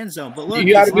to the end zone. But look,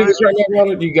 you got to do this right now,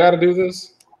 Ballard. You got to do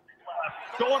this.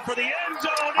 Going for the end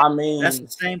zone. I mean, that's the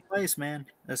same place, man.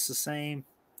 That's the same.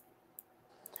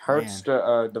 Hurts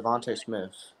to Devontae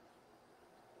Smith.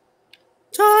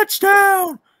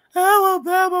 Touchdown!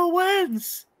 Alabama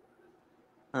wins.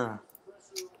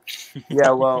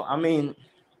 Yeah, well, I mean,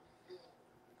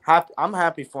 I'm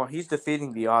happy for him. He's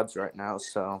defeating the odds right now,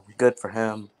 so good for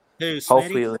him. Who,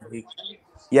 hopefully,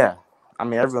 yeah. I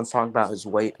mean, everyone's talking about his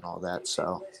weight and all that,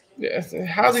 so. Yeah,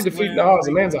 how's he defeating the odds?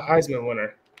 The man's a Heisman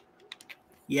winner.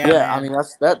 Yeah, I mean,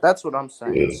 that's what I'm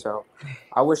saying. So,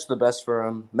 I wish the best for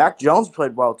him. Mac Jones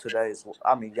played well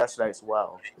yesterday as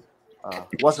well.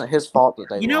 It wasn't his fault that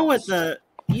they lost.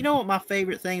 You know what my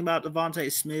favorite thing about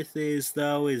Devontae Smith is,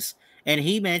 though, and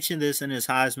he mentioned this in his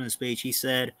Heisman speech. He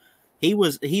said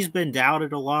he's been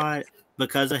doubted a lot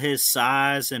because of his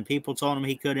size, and people told him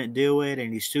he couldn't do it,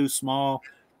 and he's too small.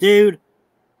 Dude,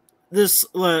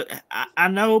 I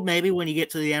know maybe when you get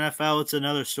to the NFL, it's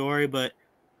another story, but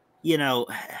he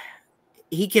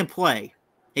can play.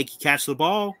 He can catch the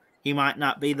ball. He might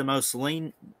not be the most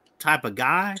lean type of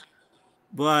guy,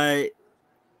 but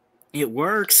it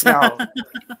works. Now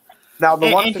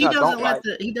the one thing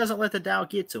he doesn't let the doubt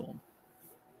get to him.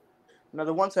 Now,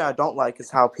 the one thing I don't like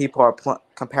is how people are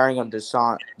comparing him to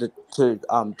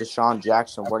Deshaun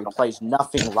Jackson, where he plays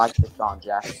nothing like Deshaun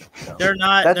Jackson. So they're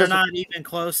not even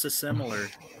close to similar.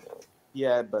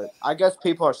 Yeah, but I guess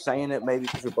people are saying it maybe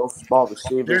because they're both small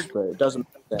receivers, but it doesn't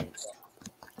make sense.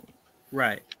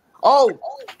 Right. Oh,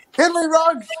 Henry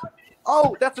Ruggs.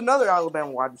 Oh, that's another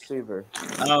Alabama wide receiver.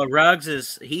 Oh,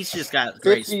 Ruggs he's just got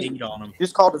great speed on him.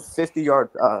 Just called a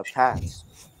 50-yard pass.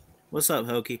 What's up,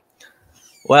 Hokey?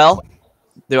 Well,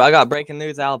 dude, I got breaking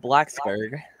news out of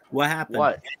Blacksburg. What happened?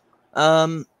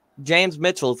 What? James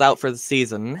Mitchell's out for the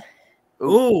season.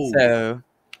 Ooh. So,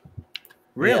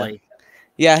 really?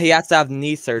 Yeah, he has to have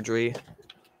knee surgery.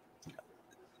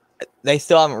 They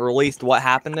still haven't released what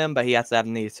happened to him, but he has to have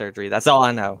knee surgery. That's all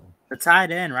I know. The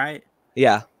tight end, right?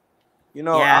 Yeah. You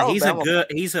know, yeah,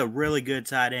 he's a really good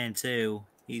tight end too.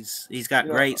 He's got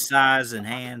great size and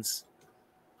hands.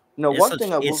 No,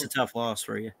 it's a tough loss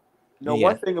for you.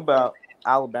 One thing about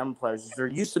Alabama players is there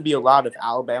used to be a lot of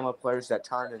Alabama players that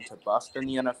turned into bust in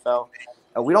the NFL,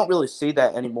 and we don't really see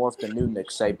that anymore with the new Nick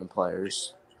Saban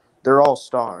players. They're all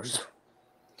stars,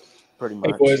 pretty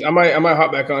much. Hey boys, I might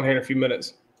hop back on here in a few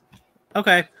minutes.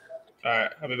 Okay. All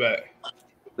right, I'll be back.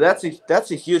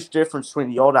 That's a huge difference between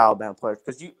the old Alabama players,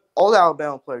 because old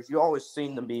Alabama players, you always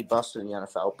seen them be busted in the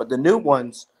NFL, but the new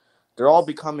ones, they're all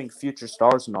becoming future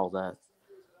stars and all that.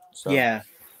 So. Yeah.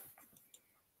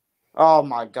 Oh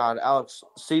my God, Alex!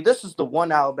 See, this is the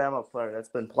one Alabama player that's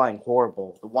been playing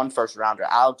horrible. The one first rounder,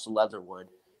 Alex Leatherwood.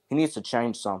 He needs to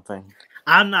change something.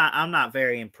 I'm not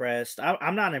very impressed.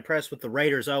 I'm not impressed with the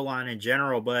Raiders O-line in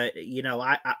general, but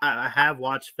I have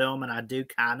watched film and I do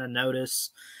kind of notice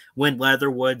when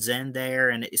Leatherwood's in there,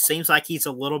 and it seems like he's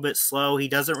a little bit slow. He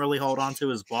doesn't really hold on to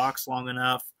his blocks long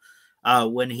enough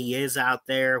when he is out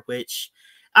there, which,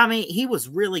 I mean, he was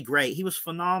really great. He was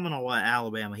phenomenal at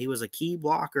Alabama. He was a key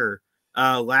blocker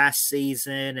last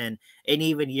season and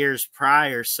even years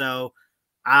prior. So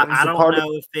I don't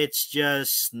know if it's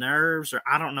just nerves or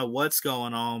I don't know what's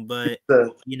going on, but,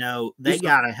 they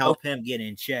got to help him get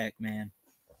in check, man.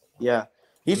 Yeah.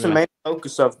 He's the main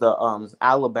focus of the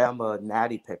Alabama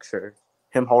Natty picture.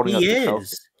 Him holding up the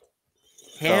trophy.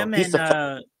 Him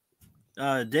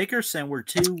and Dickerson were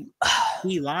two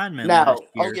key linemen last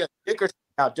year.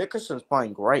 Dickerson's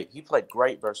playing great. He played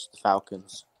great versus the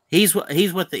Falcons. He's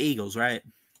with the Eagles, right?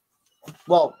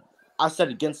 Well, I said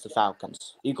against the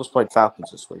Falcons. Eagles played Falcons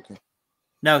this weekend.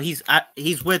 No, he's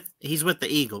with the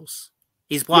Eagles.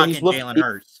 He's blocking Jalen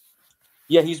Hurts.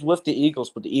 Yeah, he's with the Eagles,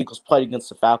 but the Eagles played against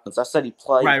the Falcons. I said he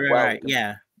played right.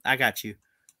 Yeah, I got you.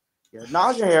 Yeah,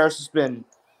 Najee Harris has been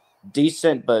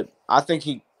decent, but I think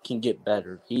he can get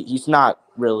better. He's not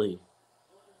really,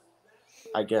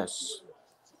 I guess,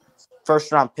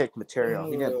 first-round pick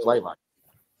material. He didn't play like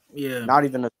that. Yeah. Not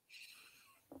even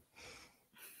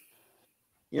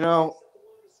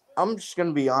I'm just going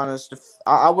to be honest. If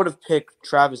I would have picked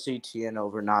Travis Etienne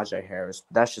over Najee Harris.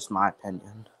 That's just my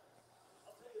opinion.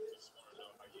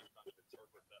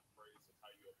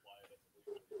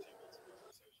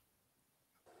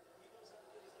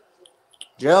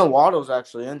 Jalen Waddle's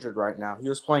actually injured right now. He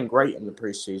was playing great in the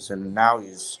preseason, and now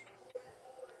he's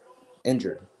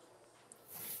injured.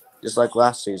 Just like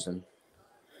last season.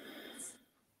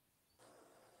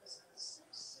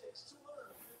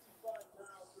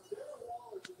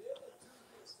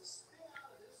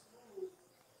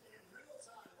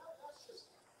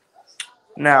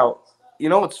 Now,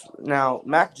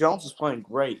 Mac Jones is playing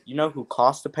great. You know who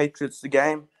cost the Patriots the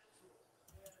game?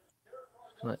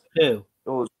 Who? It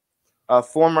was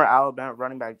former Alabama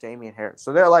running back Damian Harris.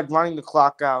 So they're like running the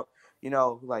clock out,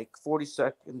 like 40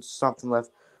 seconds, something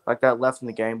left in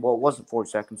the game. Well, it wasn't 40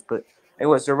 seconds, but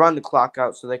anyways, they're running the clock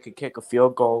out so they could kick a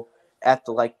field goal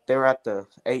they were at the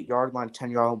 8-yard line,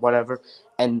 10-yard line, whatever.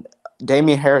 And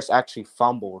Damian Harris actually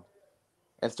fumbled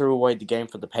and threw away the game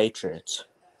for the Patriots.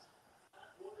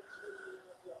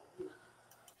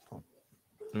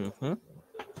 Mm-hmm.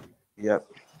 Yep.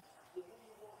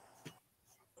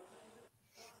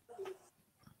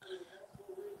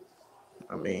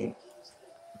 I mean,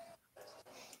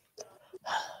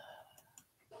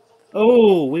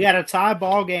 we got a tie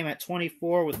ball game at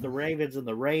 24 with the Ravens and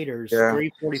the Raiders.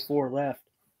 3:44 left.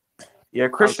 Yeah,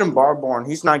 Christian Barbour,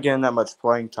 he's not getting that much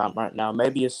playing time right now.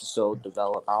 Maybe it's still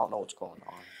develop. I don't know what's going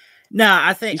on. No,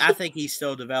 I think he's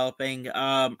still developing.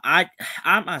 I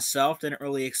myself didn't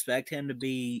really expect him to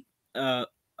be a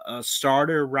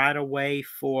starter right away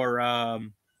for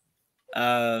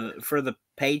the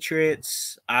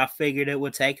Patriots. I figured it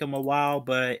would take him a while,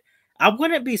 but I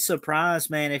wouldn't be surprised,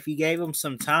 man, if you gave him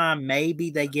some time. Maybe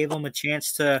they give him a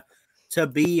chance to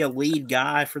be a lead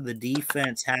guy for the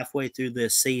defense halfway through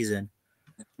this season.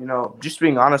 just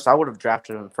being honest, I would have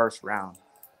drafted him in the first round,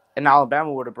 and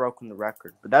Alabama would have broken the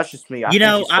record. But that's just me. I'm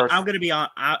going to be on.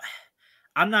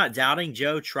 I'm not doubting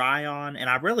Joe Tryon, and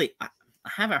I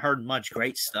haven't heard much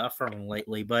great stuff from him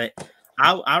lately. But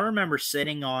I remember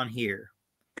sitting on here.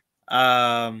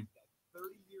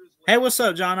 Hey, what's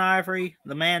up, John Ivory,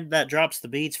 the man that drops the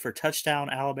beats for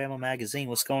Touchdown Alabama Magazine?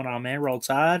 What's going on, man? Roll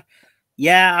Tide.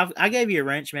 Yeah, I gave you a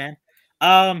wrench, man.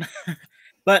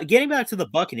 But getting back to the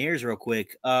Buccaneers real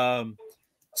quick.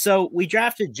 So we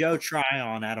drafted Joe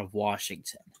Tryon out of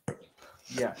Washington.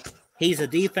 Yeah. He's a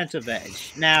defensive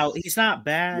edge. Now, he's not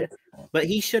bad, but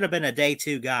he should have been a day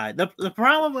 2 guy. The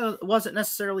problem wasn't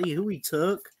necessarily who he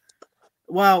took.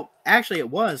 Well, actually, it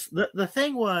was. The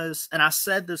thing was, and I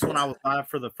said this when I was live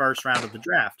for the first round of the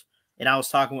draft, and I was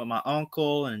talking with my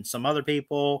uncle and some other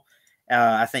people.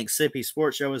 I think Sippy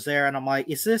Sports Show was there, and I'm like,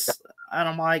 is this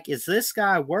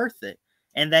guy worth it?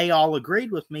 And they all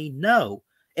agreed with me, no.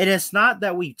 It is not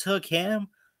that we took him,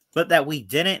 but that we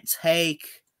didn't take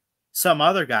some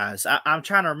other guys. I'm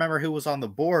trying to remember who was on the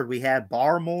board. We had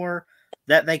Barmore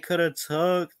that they could have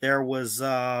took. There was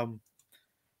there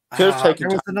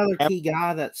was another key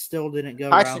guy that still didn't go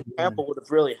around. Tyson Campbell would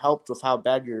have really helped with how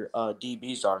bad your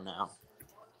DBs are now.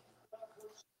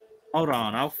 Hold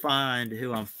on, I'll find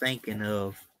who I'm thinking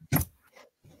of.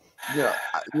 Yeah,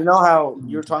 you know how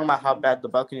you were talking about how bad the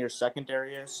Buccaneers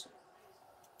secondary is?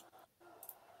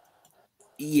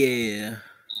 Yeah.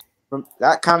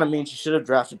 That kind of means you should have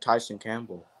drafted Tyson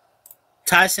Campbell.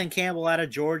 Tyson Campbell out of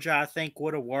Georgia, I think,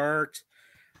 would have worked.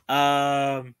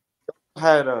 Had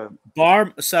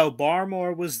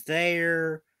Barmore was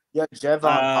there. Yeah,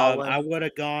 Javon Holland. I would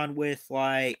have gone with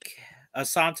like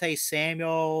Asante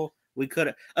Samuel. We could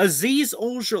have Azeez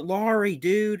Ojulari,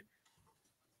 dude.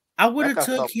 I would have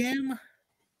took him.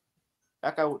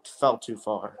 That guy fell too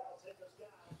far.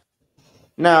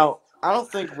 Now, I don't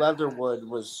think Leatherwood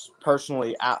was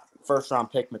personally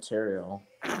first-round pick material.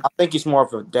 I think he's more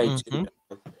of a day 2.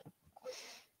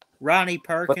 Ronnie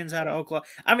Perkins out of Oklahoma.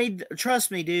 I mean,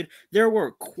 trust me, dude, there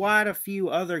were quite a few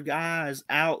other guys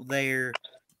out there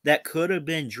that could have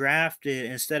been drafted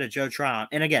instead of Joe Tryon.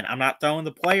 And again, I'm not throwing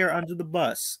the player under the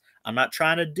bus. I'm not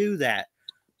trying to do that.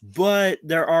 But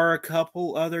there are a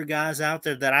couple other guys out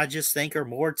there that I just think are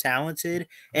more talented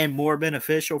and more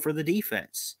beneficial for the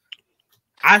defense.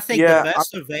 I think the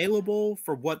best available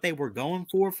for what they were going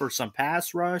for some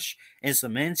pass rush and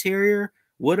some interior,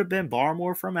 would have been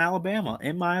Barmore from Alabama,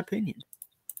 in my opinion.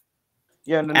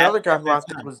 Yeah, and another guy who I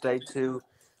think was day 2,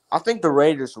 I think the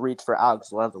Raiders reached for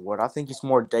Alex Leatherwood. I think he's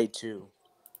more day 2.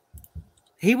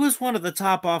 He was one of the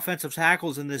top offensive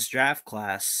tackles in this draft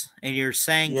class, and you're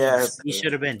saying he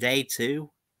should have been day 2?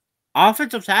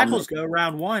 Offensive tackles go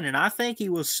round 1, and I think he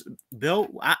was built.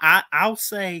 I'll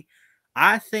say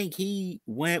I think he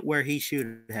went where he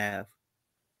should have,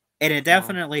 and it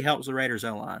definitely helps the Raiders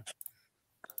O-line.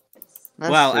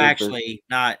 Well, actually,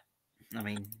 not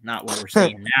what we're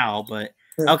seeing now, but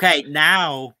okay,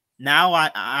 now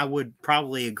I would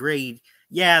probably agree.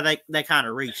 Yeah, they kind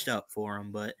of reached up for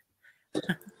him, but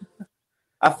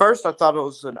at first I thought it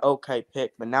was an okay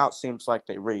pick, but now it seems like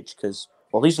they reached because,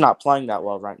 well, he's not playing that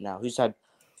well right now. He's had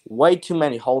way too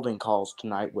many holding calls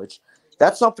tonight, which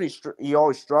that's something he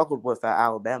always struggled with at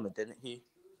Alabama, didn't he?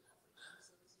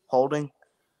 Holding?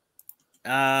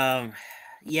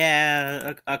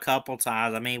 Yeah, a couple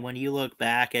times. I mean, when you look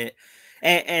back at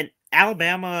and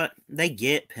Alabama, they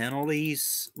get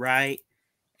penalties, right?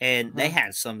 And they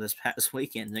had some this past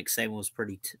weekend. Nick Saban was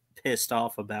pretty pissed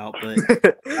off about, but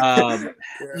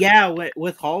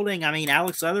with holding, I mean,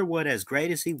 Alex Leatherwood, as great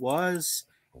as he was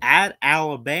at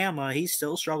Alabama, he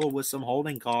still struggled with some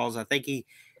holding calls. I think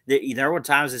there were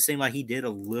times it seemed like he did a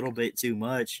little bit too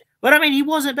much. But, I mean, he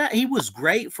wasn't bad. He was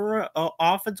great for an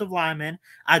offensive lineman.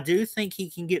 I do think he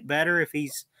can get better if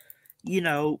he's,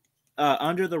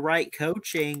 under the right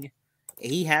coaching.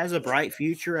 He has a bright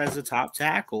future as a top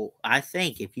tackle. I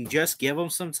think if you just give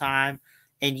him some time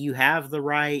and you have the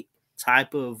right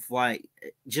type of,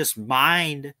 just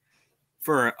mind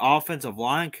for an offensive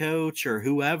line coach or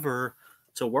whoever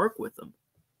to work with him.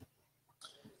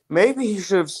 Maybe he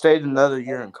should have stayed another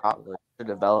year in college to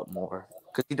develop more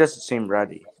because he doesn't seem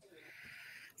ready.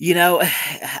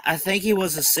 I think he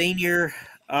was a senior,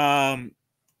 and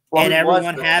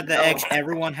everyone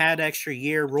had extra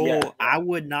year rule. Yeah. I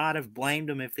would not have blamed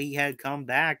him if he had come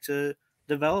back to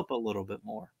develop a little bit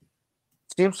more.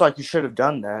 Seems like you should have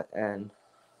done that, and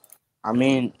I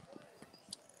mean,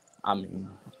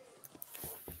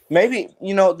 maybe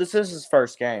this is his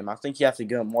first game. I think you have to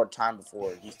give him more time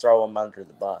before you throw him under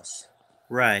the bus.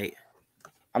 Right.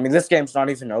 I mean, this game's not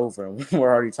even over. We're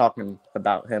already talking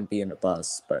about him being a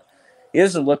bus, but He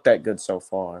doesn't look that good so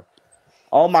far.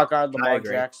 Oh my God, I Lamar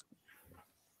agree. Jackson.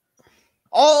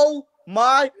 Oh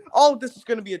this is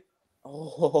gonna be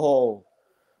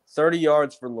 30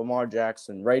 yards for Lamar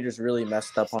Jackson. Raiders really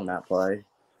messed up on that play.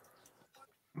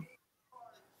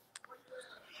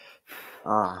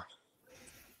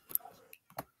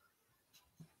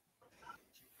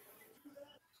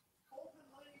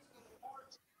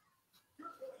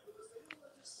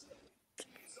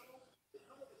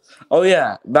 Oh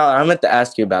yeah, Ballard, I meant to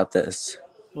ask you about this.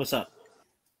 What's up?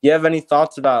 You have any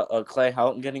thoughts about Clay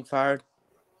Helton getting fired?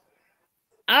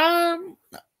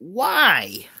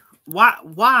 Why?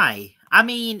 Why? I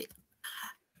mean,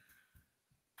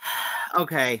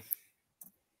 okay.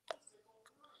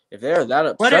 If they're that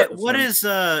upset, What is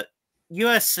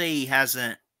USC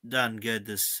hasn't done good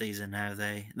this season, have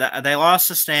they? They lost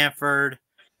to Stanford.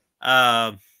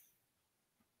 I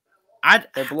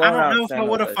don't know if I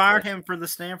would have fired him for the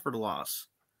Stanford loss.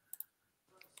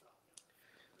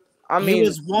 I mean, he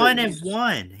was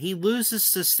 1-1. He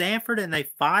loses to Stanford and they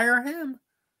fire him.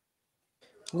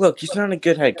 Look, he's not a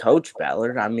good head coach,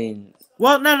 Ballard. I mean,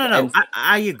 well, no.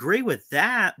 I agree with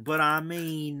that, but I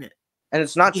mean, and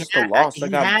it's not just a loss.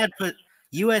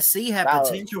 USC had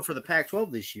potential for the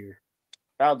Pac-12 this year.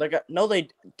 Ballard,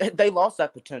 they lost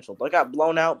that potential. They got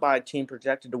blown out by a team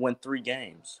projected to win 3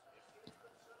 games.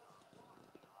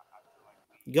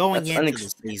 Going into the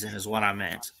season is what I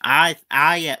meant. I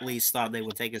at least thought they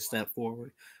would take a step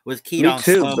forward with Keaton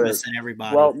Slovis and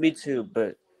everybody. Well, me too,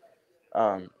 but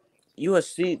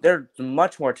USC, they're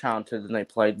much more talented than they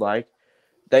played like.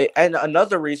 And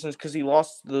another reason is because he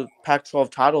lost the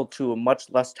Pac-12 title to a much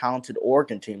less talented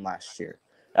Oregon team last year.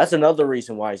 That's another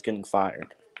reason why he's getting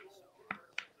fired.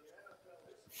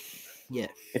 Yeah.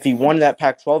 If he won that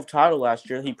Pac-12 title last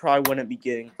year, he probably wouldn't be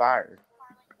getting fired.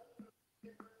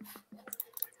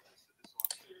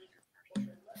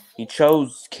 He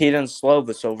chose Keaton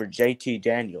Slovis over JT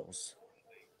Daniels.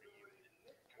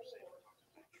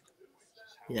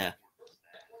 Yeah.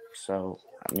 So,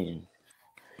 I mean,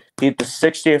 he had the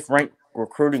 60th ranked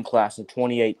recruiting class in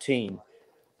 2018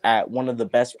 at one of the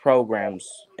best programs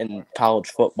in college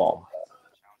football.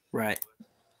 Right.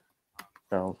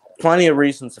 So, plenty of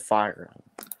reasons to fire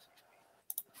him.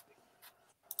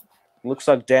 Looks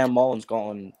like Dan Mullen's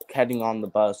heading on the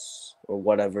bus or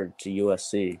whatever to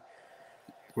USC.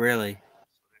 Really?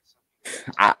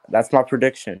 That's my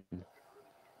prediction.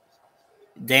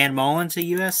 Dan Mullen to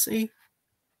USC?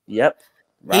 Yep.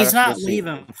 He's not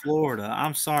leaving Florida.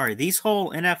 I'm sorry. These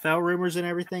whole NFL rumors and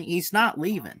everything, he's not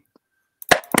leaving.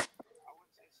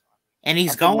 And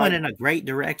he's going in a great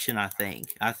direction, I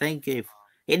think. I think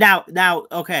now,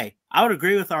 okay, I would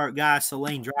agree with our guy,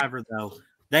 Selene Driver, though.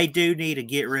 They do need to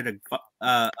get rid of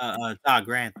Todd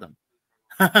Grantham.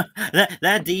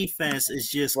 that defense is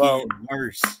just getting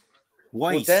worse.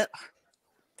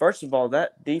 First of all,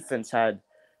 that defense had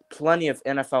plenty of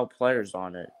NFL players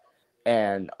on it,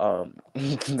 and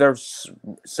they're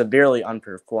severely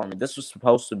underperforming. This was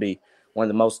supposed to be one of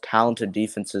the most talented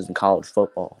defenses in college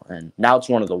football, and now it's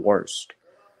one of the worst.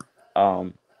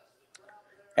 And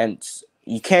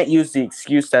you can't use the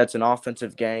excuse that it's an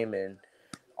offensive game and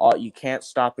you can't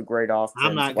stop a great offense.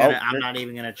 I'm not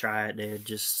even gonna try it, dude.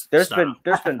 Just there's been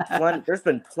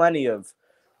plenty of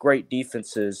great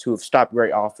defenses who have stopped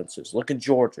great offenses. Look at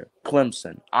Georgia,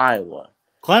 Clemson, Iowa.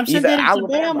 Clemson did it to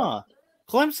Bama.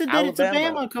 Clemson did it to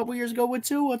Bama a couple years ago with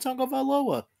Tua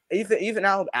Tagovailoa. Even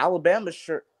Alabama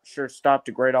sure stopped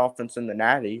a great offense in the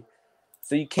Natty.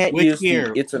 So you can't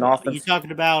it's an offense. You talking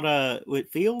about with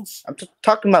Fields? I'm just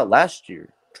talking about last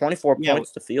year. 24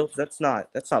 points to Fields. That's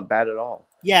not bad at all.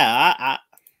 Yeah,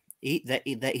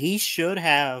 he should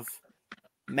have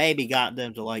maybe got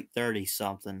them to like 30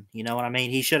 something. You know what I mean?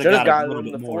 He should have got a little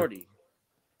bit more. 40.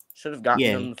 Should have gotten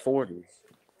them in the 40s.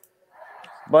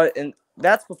 But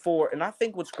that's before, and I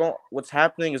think what's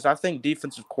happening is I think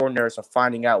defensive coordinators are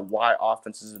finding out why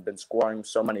offenses have been scoring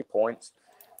so many points.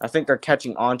 I think they're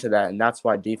catching on to that, and that's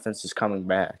why defense is coming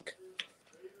back.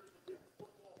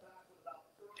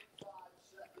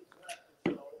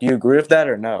 Do you agree with that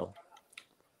or no?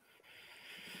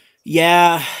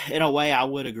 Yeah, in a way, I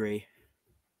would agree.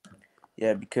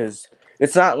 Yeah, because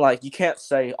it's not like you can't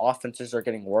say offenses are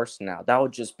getting worse now. That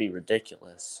would just be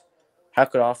ridiculous. How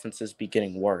could offenses be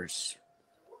getting worse?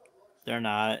 They're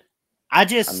not.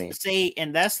 See,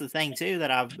 and that's the thing, too,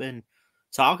 that I've been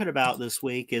talking about this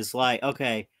week is like,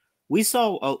 okay, we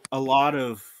saw a lot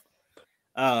of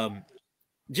I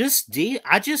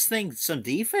just think some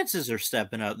defenses are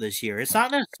stepping up this year. It's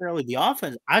not necessarily the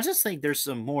offense. I just think there's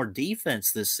some more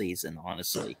defense this season,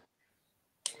 honestly.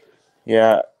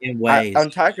 Yeah. in ways. I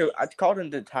called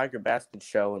into the Tiger Basket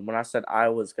show, and when I said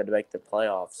Iowa was going to make the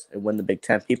playoffs and win the Big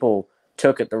Ten, people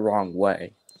took it the wrong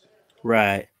way.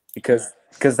 Right. Because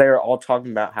they were all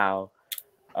talking about how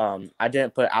I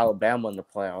didn't put Alabama in the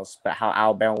playoffs, but how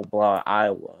Alabama will blow out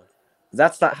Iowa.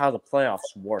 That's not how the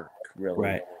playoffs work, really.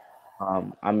 Right.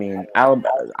 I mean,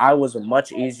 Iowa's a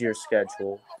much easier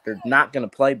schedule. They're not going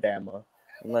to play Bama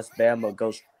unless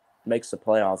Bama makes the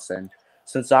playoffs. And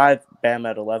since I have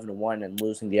Bama at 11-1 and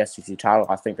losing the SEC title,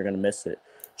 I think they're going to miss it.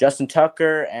 Justin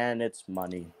Tucker, and it's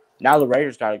money. Now the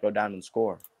Raiders got to go down and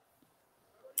score.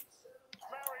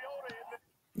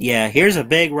 Yeah, here's a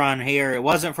big run here. It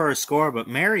wasn't for a score, but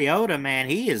Mariota, man,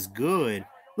 he is good.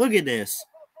 Look at this.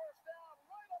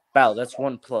 Wow, that's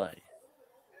one play.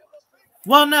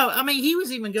 Well, no, I mean, he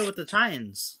was even good with the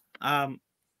Titans.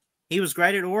 He was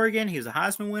great at Oregon. He was a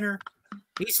Heisman winner.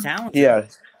 He's talented. Yeah,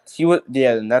 he was.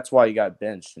 Yeah, and that's why he got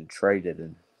benched and traded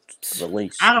and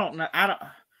released. I don't know.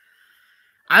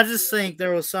 I just think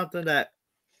there was something that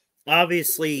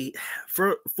obviously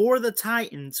for the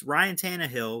Titans, Ryan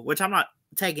Tannehill, which I'm not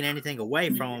taking anything away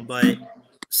from him, but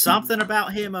something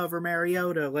about him over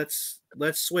Mariota. Let's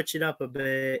switch it up a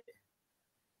bit.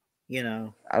 You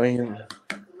know. I mean,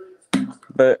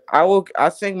 but I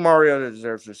think Mariota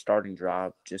deserves a starting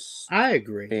job. I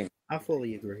agree. I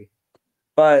fully agree.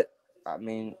 But I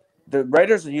mean, the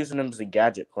Raiders are using him as a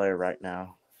gadget player right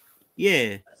now.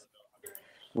 Yeah.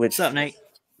 What's up, Nate?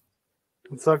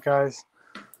 What's up, guys?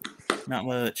 Not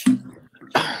much.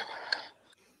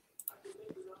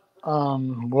 What are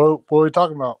we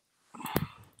talking about?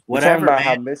 Whatever, we're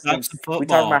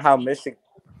talking about how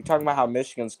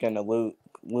Michigan's going to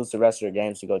lose the rest of their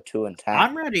games to go 2-10.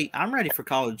 I'm ready for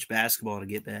college basketball to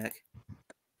get back.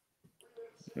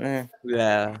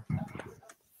 Yeah.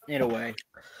 In a way.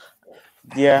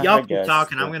 Yeah. Y'all keep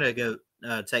talking. I'm gonna go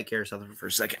take care of something for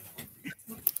a second.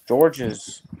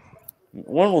 Georgia's.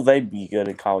 When will they be good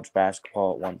at college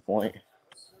basketball at one point?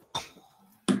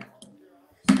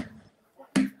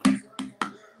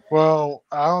 Well,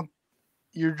 I don't.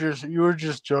 You were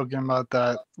just joking about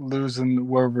that losing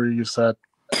wherever you said.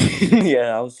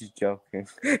 Yeah, I was just joking.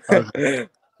 Okay.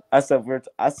 I said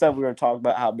we were talking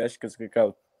about how Michigan's gonna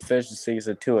go finish the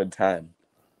season 2-10.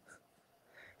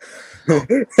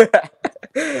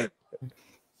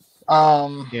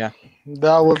 Yeah,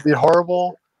 that would be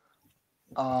horrible.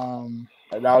 And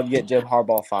that would get Jim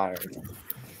Harbaugh fired.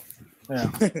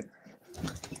 Yeah.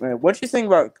 Man, what do you think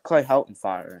about Clay Helton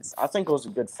firing? I think it was a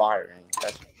good firing.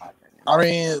 That's my opinion. I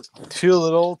mean, too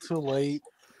little, too late.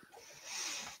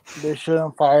 They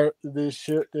shouldn't fire. They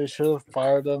should have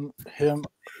fired him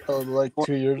like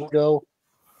 2 years ago.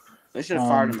 They should have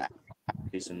fired him.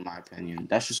 In my opinion,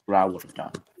 that's just what I would have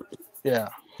done. Yeah.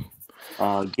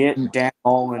 Get Dan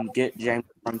Mullen, get James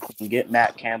Franklin, get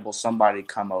Matt Campbell. Somebody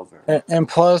come over. And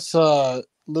plus,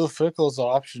 Lou Fickle's an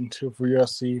option too for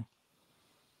USC.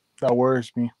 That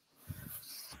worries me.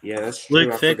 Yeah, that's true.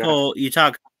 Luke Fickle, you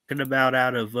talking about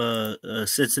out of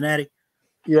Cincinnati?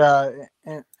 Yeah,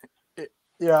 and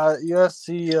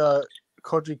USC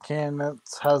coaching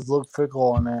candidates has Luke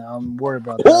Fickle on it. I'm worried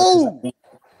about that.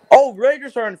 Oh,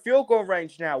 Raiders are in field goal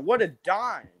range now. What a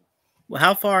dime! Well,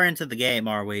 how far into the game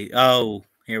are we? Oh,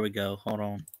 here we go. Hold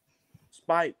on.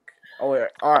 Spike. Oh, wait.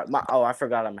 All right. I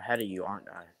forgot I'm ahead of you, aren't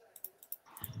I?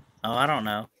 Oh, I don't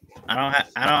know. I don't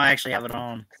actually have it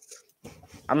on.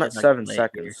 I'm at 7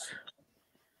 seconds.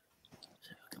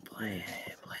 You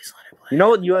know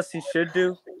what USC should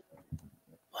do?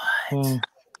 What?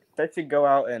 They should go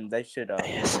out and they should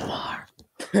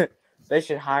they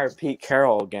should hire Pete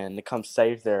Carroll again to come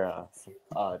save their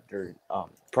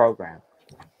program.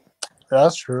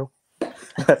 That's true.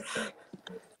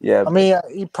 Yeah. I mean,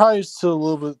 he probably is still a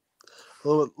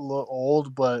little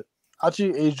old, but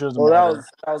actually age doesn't matter.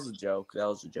 That was a joke. That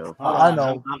was a joke. I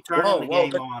know. I'm turning the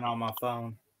game on my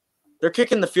phone. They're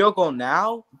kicking the field goal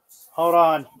now? Hold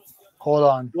on.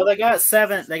 Well, they got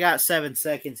 7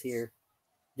 seconds here.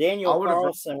 Daniel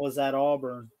Carlson was at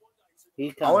Auburn.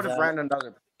 I would have ran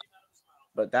another,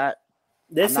 but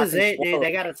this is it, dude.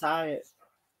 They got to tie it.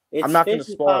 It's I'm not going to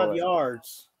spoil 55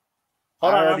 yards.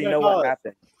 Hold on, I already know what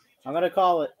happened. I'm going to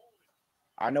call it.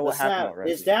 I know what happened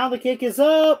already. It's down. The kick is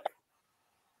up.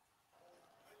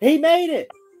 He made it.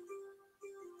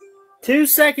 2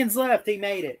 seconds left. He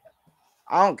made it.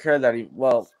 I don't care that he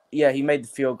made the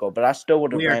field goal, but I still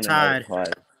would have ran another play.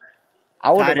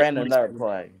 I would have ran another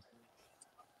play.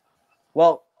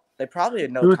 Well, they probably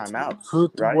had no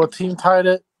timeouts. Right? What team tied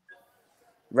it?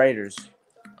 Raiders.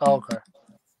 Oh, okay.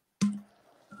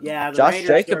 Yeah, the Josh Raiders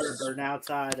Jacobs are now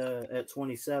tied at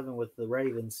 27 with the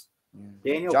Ravens.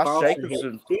 Daniel Josh Carlson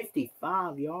Jacobson. hit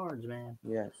 55 yards, man.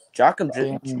 Yes. Josh He's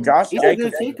a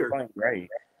good Jacobs is kicker. playing great.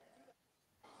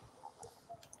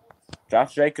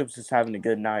 Josh Jacobs is having a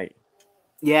good night.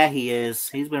 Yeah, he is.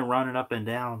 He's been running up and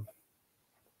down.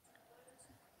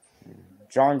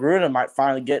 John Gruden might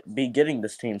finally be getting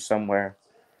this team somewhere.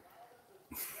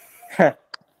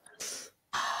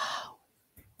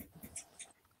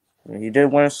 He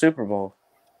did win a Super Bowl.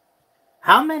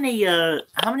 How many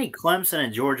Clemson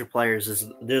and Georgia players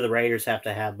do the Raiders have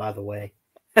to have, by the way?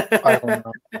 I don't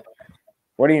know.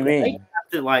 What do you They mean?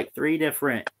 drafted like 3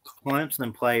 different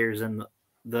Clemson players in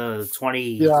the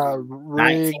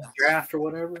 2019 Yeah, draft or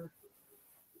whatever.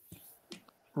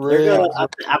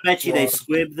 I bet you they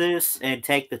squib this and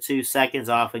take the 2 seconds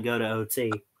off and go to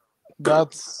OT.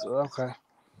 That's okay.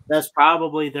 That's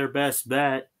probably their best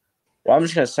bet. Well, I'm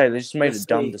just gonna say they just made Let's a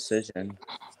dumb see. decision.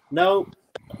 Nope.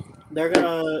 They're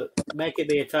gonna make it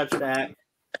be a touchback.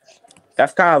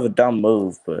 That's kind of a dumb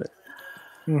move, but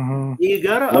Mm-hmm. Do you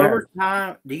go to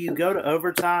overtime? Do you go to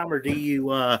overtime, or do you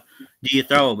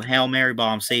throw a Hail Mary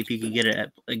ball and see if you can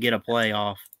get a play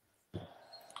off?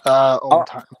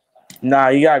 Overtime. nah,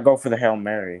 you gotta go for the Hail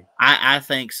Mary. I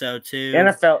think so too.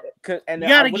 NFL, and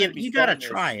you gotta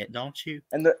try it, don't you?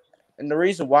 And the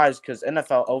reason why is because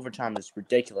NFL overtime is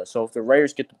ridiculous. So if the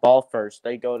Raiders get the ball first,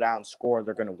 they go down and score,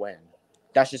 they're gonna win.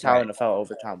 That's just how NFL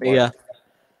overtime works.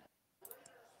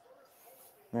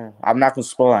 Yeah. I'm not gonna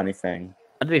spoil anything.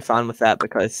 I'd be fine with that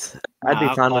because I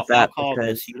don't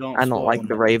like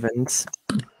the Ravens.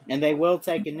 And they will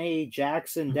take a knee,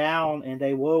 Jackson down, and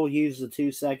they will use the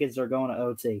 2 seconds. They're going to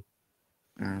OT.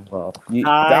 Well,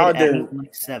 Tied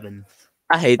at 7.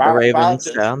 I hate the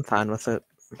Ravens, so I'm fine with it.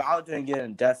 Ballard didn't get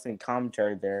in depth in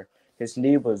commentary there. His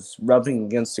knee was rubbing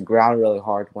against the ground really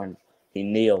hard when he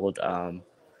kneeled. And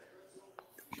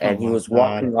he was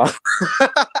walking off.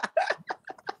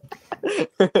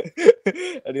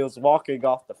 And he was walking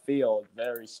off the field,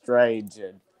 very strange.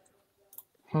 And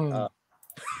I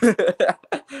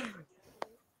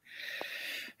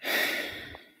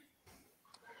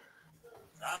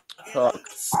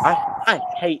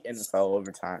hate NFL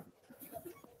overtime.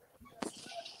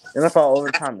 NFL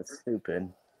overtime is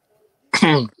stupid.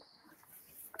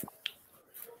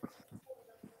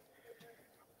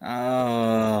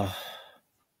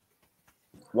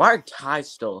 Why are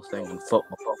ties still a thing in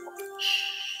football?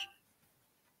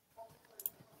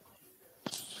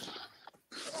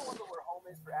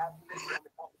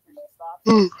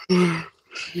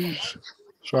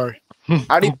 Sorry.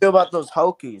 How do you feel about those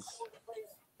Hokies?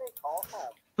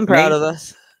 I'm proud of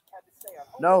us.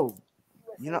 No,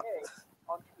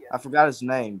 I forgot his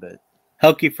name, but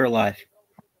Hokie for life.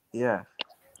 Yeah.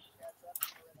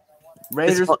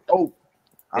 Raiders. I'm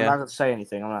not gonna say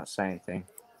anything. I'm not saying anything.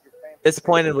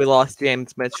 Disappointed we lost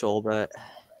James Mitchell, but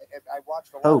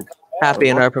happy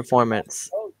in our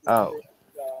performance.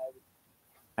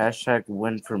 Hashtag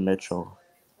win for Mitchell.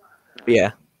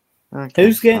 Yeah. Okay,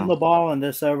 Who's getting the ball in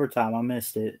this overtime? I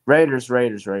missed it. Raiders.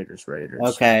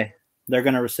 Okay. They're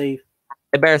going to receive.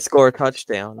 They better score a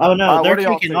touchdown. Oh, no. They're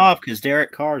kicking off because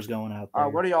Derek Carr's going out there.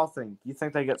 What do y'all think? You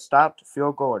think they get stopped,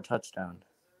 field goal, or touchdown?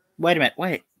 Wait a minute.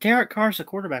 Wait. Derek Carr's the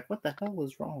quarterback. What the hell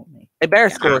is wrong with me? They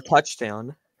better score a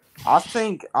touchdown. I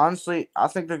think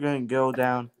they're going to go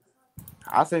down.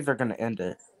 I think they're going to end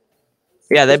it.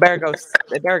 Yeah, they better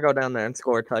go down there and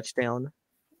score a touchdown.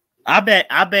 I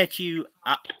bet you.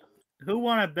 Who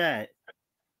want to bet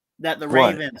that the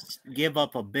Ravens give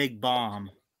up a big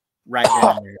bomb right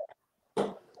down there?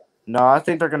 No, I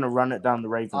think they're going to run it down the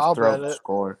Ravens' throat and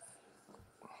score.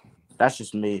 That's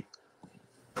just me.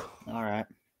 All right.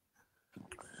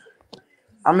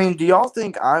 I mean, do y'all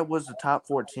think Iowa's a top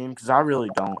 4 team? Because I really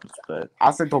don't, but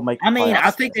I think they'll make the playoffs.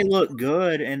 I think they look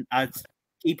good, and I'd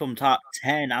keep them top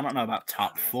 10. I don't know about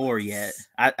top 4 yet.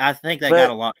 I think they got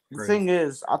a lot to prove. The thing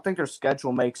is, I think their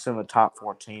schedule makes them a top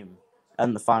 4 team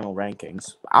in the final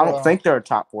rankings. I don't think they're a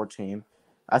top 4 team.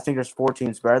 I think there's 4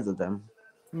 teams better than them.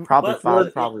 Probably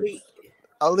 5, probably.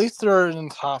 At least they're in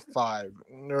top 5.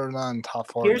 They're not in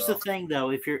top 4. Here's the thing,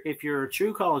 though. If you're a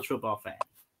true college football fan,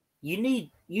 you need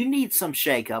some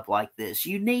shakeup like this.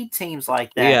 You need teams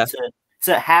like that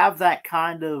to have that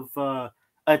kind of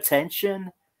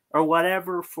attention or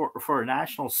whatever for a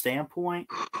national standpoint.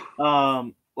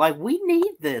 Like we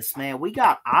need this, man. We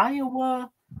got Iowa.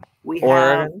 We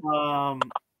have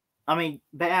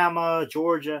Bama,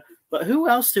 Georgia. But who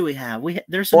else do we have?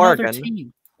 There's another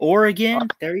team. Oregon.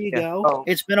 There you go. Oh.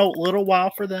 It's been a little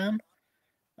while for them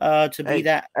to be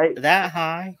that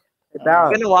high. It's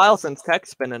been a while since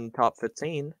Tech's been in the top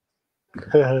 15.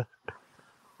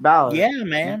 Ballard. Yeah,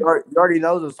 man. You already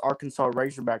know those Arkansas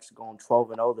Razorbacks are going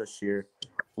 12-0 this year.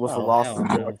 with a loss to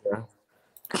no. Georgia.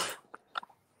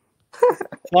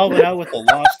 12-0 with a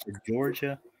loss to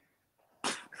Georgia.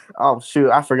 Oh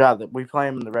shoot, I forgot that we play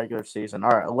them in the regular season.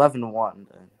 All right, 11-1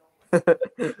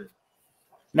 then.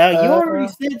 No, you already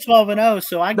said 12-0,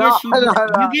 so I guess you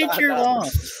get your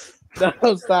loss.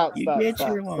 No, stop. You get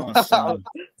your loss. Son.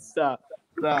 Stop.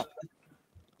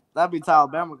 That means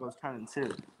Alabama goes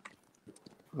 10-2.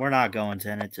 We're not going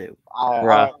 10-2. All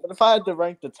right. But if I had to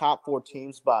rank the top 4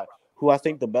 teams by who I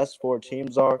think the best 4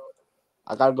 teams are,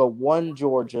 I gotta go 1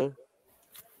 Georgia.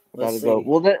 Let's see.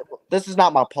 Well, this is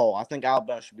not my poll. I think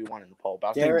Alabama should be 1 in the poll, but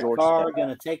I Derek think Carr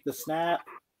gonna take the snap,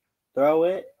 throw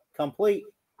it, complete,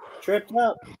 tripped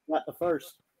up, got the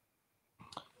first.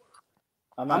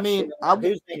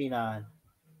 Who's 89?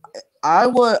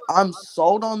 I'm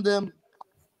sold on them,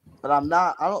 but I'm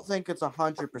not. I don't think it's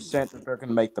 100% that they're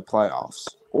gonna make the playoffs.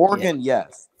 Oregon,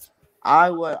 yes.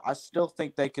 I still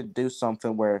think they could do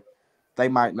something where they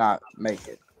might not make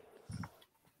it.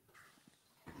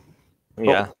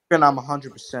 Yeah. And I'm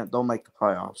 100% they'll make the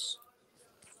playoffs.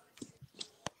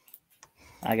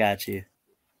 I got you.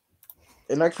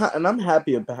 And I'm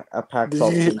happy about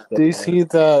Pac-12. Do you see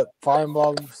that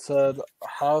Feinbaum said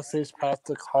Ohio State's path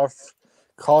to college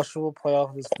football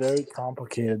playoff is very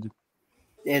complicated?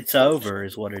 It's over,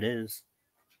 is what it is.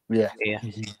 Yeah.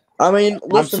 I mean,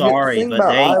 listen, I'm sorry,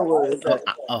 but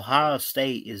Ohio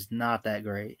State is not that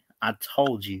great. I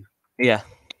told you. Yeah.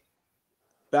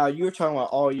 Val, you were talking about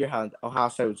all year how Ohio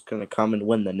State was going to come and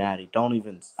win the Natty. Don't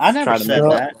even. I never said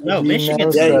that. No,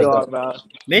 Michigan's winning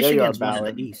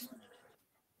the East.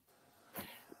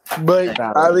 But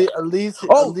at least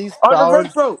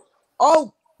Ballard.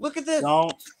 Oh, look at this!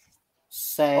 Don't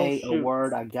say a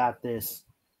word. I got this.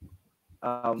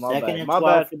 Second and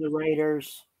 12 for the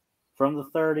Raiders from the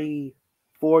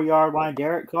 34-yard line.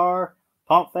 Derek Carr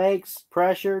pump fakes,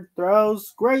 pressured,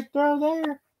 throws. Great throw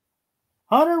there.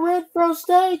 Hunter Renfrow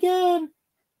taken.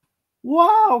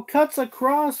 Wow, cuts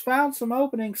across, found some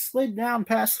openings, slid down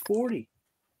past 40.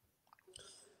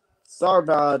 Sorry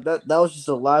about that. That was just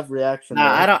a live reaction.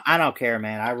 Nah, I don't care,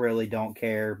 man. I really don't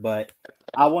care, but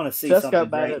I want to see something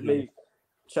got mad at me.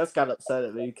 Chess got upset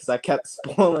at me because I kept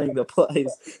spoiling the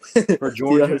plays for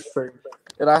Georgia.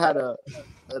 And I had a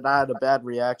bad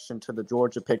reaction to the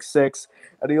Georgia pick 6,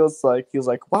 and he was like,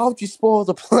 "Why would you spoil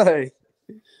the play?"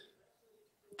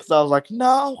 Because I was like,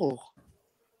 "No."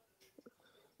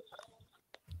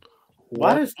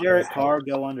 Why does Derek Carr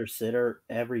go under center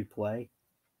every play?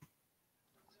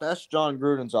 That's John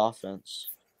Gruden's offense.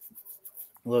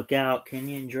 Look out,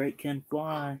 Kenyon Drake can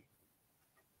fly.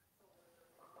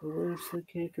 Where's the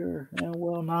kicker? And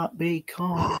will not be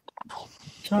caught.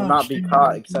 Will not be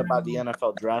caught except by the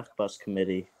NFL Draft Bust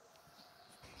Committee.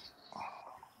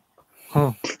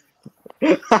 Huh.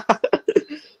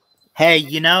 Hey,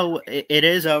 it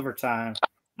is overtime.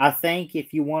 I think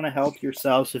if you want to help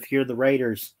yourselves, if you're the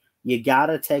Raiders, you got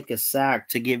to take a sack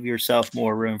to give yourself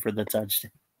more room for the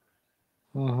touchdown.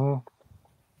 Mm-hmm.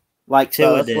 Like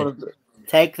Tua did.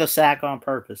 Take the sack on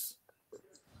purpose.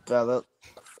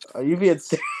 Are you being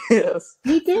serious?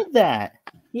 He did that.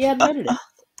 He admitted it.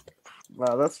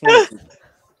 Wow, that's one.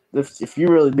 If you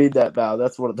really need that, Val,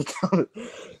 that's one of the.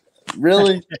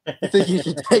 Really? You think you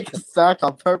should take a sack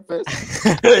on purpose?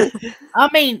 I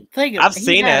mean, I've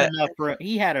seen it.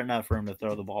 He had enough room to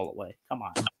throw the ball away. Come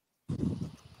on.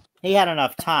 He had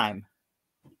enough time,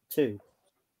 too.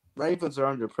 Ravens are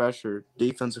under pressure.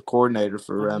 Defensive coordinator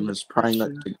for them is praying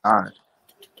that to God.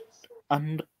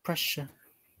 Under pressure.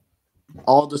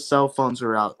 All the cell phones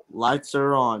are out. Lights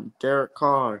are on. Derek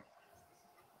Carr.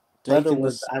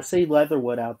 I see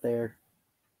Leatherwood out there.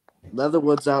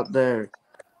 Leatherwood's out there.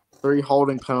 3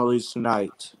 holding penalties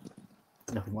tonight.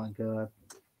 Oh, my God.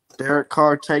 Derek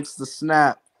Carr takes the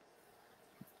snap.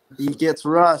 He gets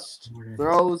rushed.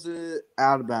 Throws it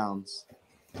out of bounds.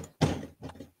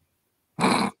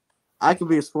 I could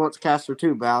be a sportscaster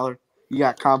too, Ballard. You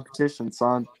got competition,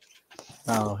 son.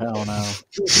 Oh, hell no.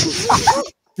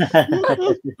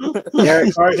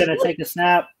 Derek Carr going to take a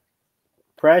snap.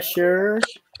 Pressure.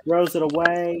 Throws it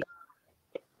away.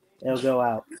 It'll go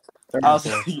out.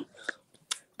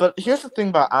 But here's the thing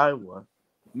about Iowa.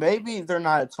 Maybe they're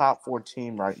not a top 4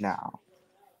 team right now.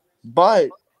 But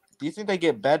do you think they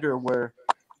get better where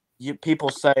people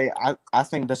say, I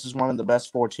think this is one of the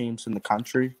best 4 teams in the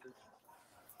country?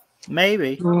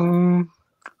 Maybe.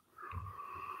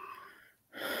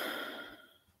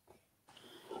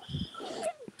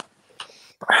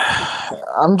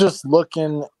 I'm just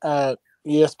looking at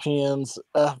ESPN's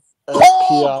FPI.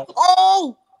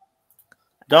 Oh!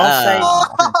 Don't say.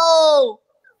 Oh!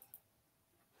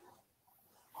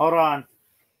 Hold on.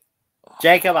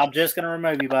 Jacob, I'm just going to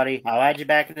remove you, buddy. I'll add you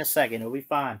back in a second. It'll be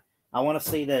fine. I want to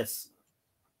see this.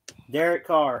 Derek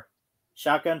Carr,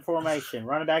 shotgun formation,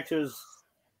 running back to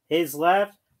his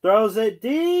left, throws it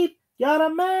deep, got a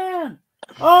man.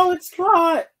 Oh, it's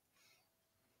caught.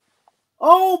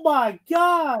 Oh, my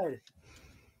God.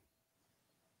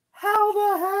 How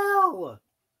the hell?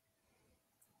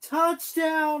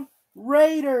 Touchdown,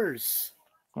 Raiders.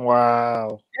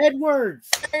 Wow. Edwards.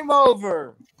 Game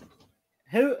over.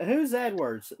 Who's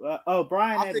Edwards?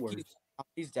 Brian Edwards.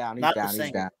 He's down.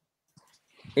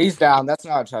 He's down. That's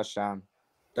not a touchdown.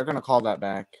 They're going to call that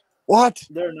back. What?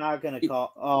 They're not going to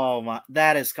call. Oh, my.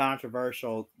 That is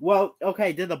controversial. Well,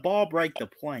 okay. Did the ball break the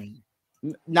plane?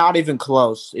 Not even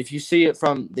close. If you see it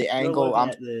from the angle I'm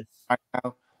at this. right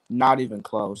now, not even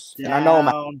close. Down, and I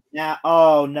know now.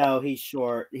 Oh, no. He's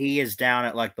short. He is down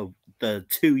at like the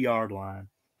 2-yard line.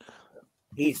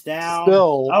 He's down.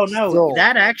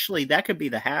 That could be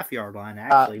the half-yard line.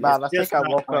 Actually, I think I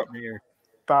woke up there.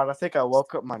 But I think I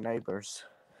woke up my neighbors.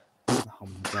 Oh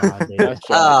my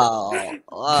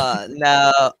God!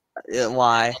 No.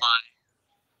 Why?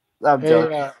 I'm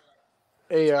joking.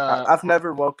 I've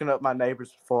never woken up my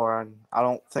neighbors before, and I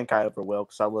don't think I ever will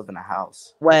because I live in a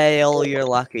house. Well, you're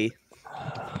lucky.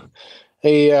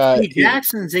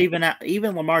 Jackson's even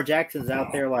Lamar Jackson's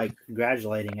out there like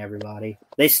congratulating everybody.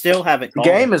 They still haven't. The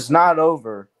game is not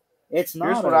over. It's not.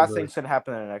 Here's what I think should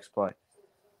happen in the next play.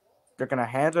 They're gonna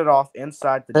hand it off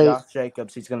inside to Josh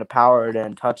Jacobs. He's gonna power it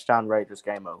in. Touchdown Raiders.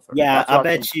 Game over. Yeah, I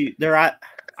bet you.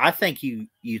 I think you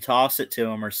toss it to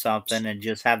him or something and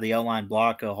just have the O-line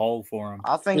block a hole for him.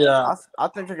 I think. Yeah. I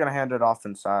think they're gonna hand it off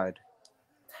inside.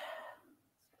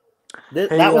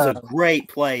 That was a great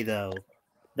play, though.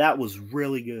 That was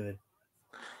really good.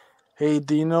 Hey,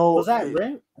 do you know? Was that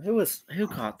Rick? Who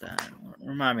caught that?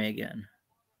 Remind me again.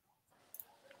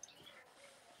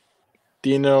 Do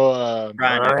you know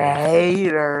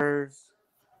Raiders?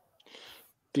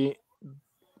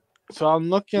 So I'm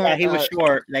looking at. Yeah, he was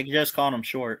short. They just called him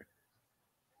short.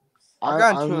 I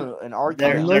got into an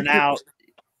argument.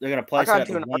 They're gonna place it at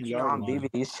the 1 yard on line.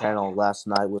 BBD's channel last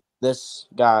night with this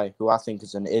guy who I think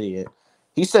is an idiot.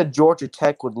 He said Georgia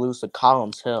Tech would lose to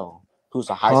Collins Hill,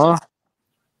 who's a high school.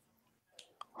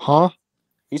 Huh?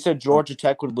 He said Georgia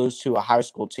Tech would lose to a high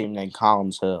school team named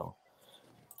Collins Hill.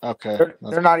 Okay.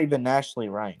 They're not even nationally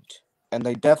ranked, and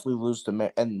they definitely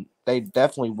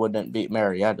wouldn't beat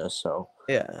Marietta. So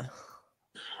yeah.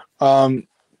 Do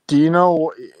you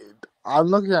know? I'm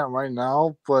looking at it right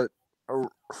now, but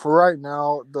for right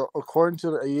now, according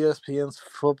to the ESPN's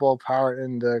Football Power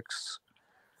Index,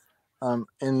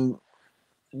 in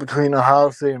between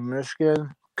Ohio State and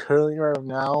Michigan, currently right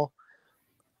now,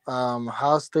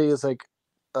 Ohio State is like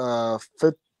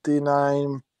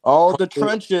 59. Oh, the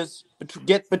trenches.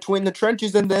 Get between the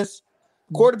trenches in this.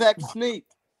 Quarterback sneak.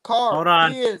 Carr. Hold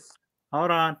on. He is.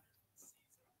 Hold on.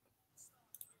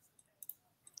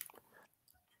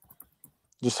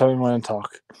 Just tell me when to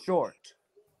talk. Short.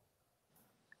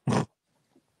 Am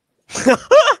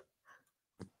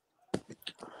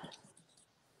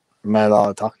I allowed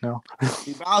to talk now?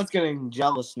 Ballard's getting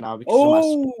jealous now because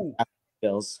of my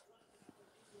skills.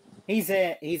 He's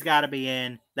in. He's got to be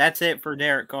in. That's it for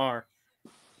Derek Carr.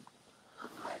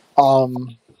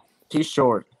 He's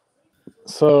short.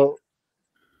 So,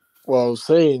 what I was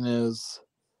saying is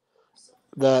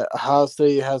that Ohio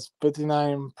State has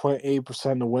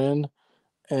 59.8% to win,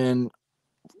 and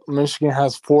Michigan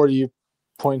has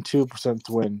 40.2%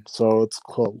 to win. So it's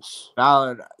close.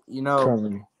 Ballard,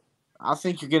 currently. I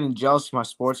think you're getting jealous of my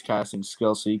sportscasting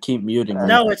skills, so you keep muting me.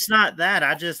 No, it's not that.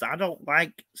 I don't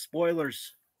like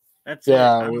spoilers. That's it.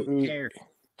 I don't care.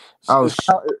 I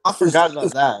forgot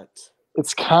about that.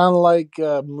 It's kind of like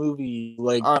a movie.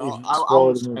 Like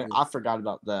I forgot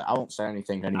about that. I won't say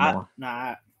anything anymore.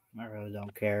 I really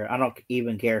don't care. I don't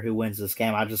even care who wins this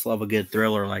game. I just love a good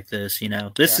thriller like this.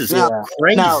 This is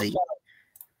crazy. Now,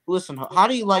 listen, how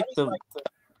do you like the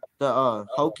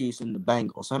Hokies and the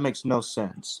Bengals? That makes no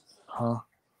sense. Huh?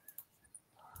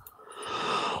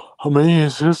 How many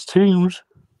is his teams?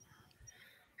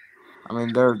 I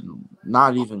mean, they're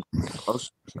not even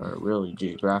close, really,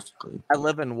 geographically. I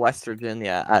live in West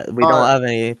Virginia. We don't have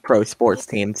any pro sports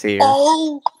teams here.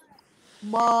 Oh,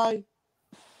 my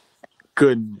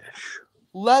goodness.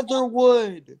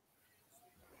 Leatherwood.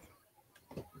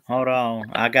 Hold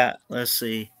on. Let's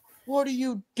see. What are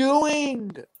you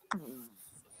doing?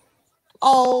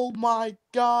 Oh, my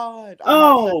God.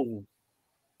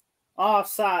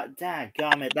 Offside.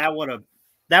 Dadgummit. That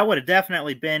would have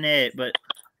definitely been it, but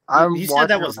you said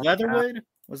that was Leatherwood?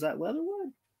 Was that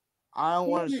Leatherwood? I don't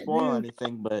want to spoil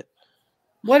anything, but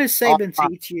What does Saban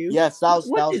teach you? Yes, that was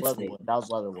Leatherwood. That was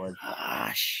Leatherwood.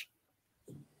 Gosh.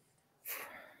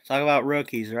 Talk about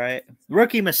rookies, right?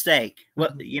 Rookie mistake.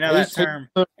 What that term?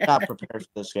 He's not prepared for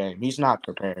this game. He's not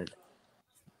prepared.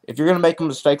 If you're gonna make a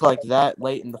mistake like that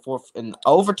late in the fourth in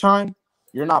overtime,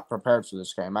 you're not prepared for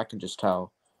this game. I can just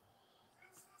tell.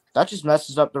 That just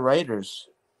messes up the Raiders.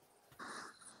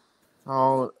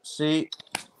 Oh, see?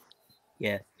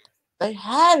 Yeah. They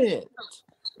had it.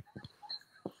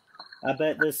 I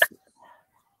bet this.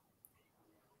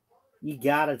 You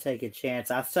gotta take a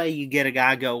chance. I say you get a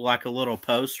guy go like a little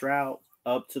post route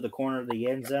up to the corner of the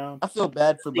end zone. I feel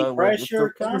bad for Ballard. Pressure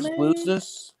if the Raiders coming. lose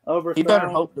this, Overthrown. he better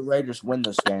hope the Raiders win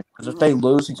this game. Because if they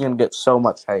lose, he's gonna get so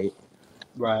much hate.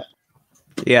 Right.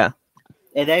 Yeah.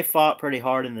 And they fought pretty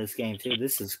hard in this game too.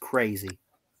 This is crazy.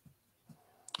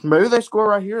 Maybe they score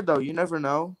right here though. You never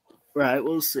know. Right.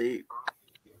 We'll see.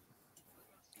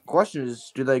 Question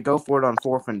is, do they go for it on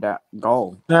fourth and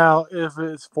goal? Now, if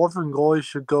it's fourth and goal, you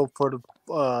should go for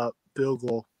the field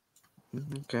goal.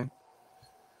 Okay.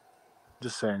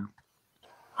 Just saying.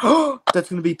 That's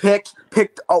going to be picked.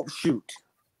 Picked. Oh, shoot.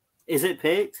 Is it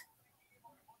picked?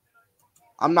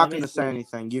 I'm not going to say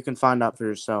anything. You can find out for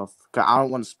yourself. I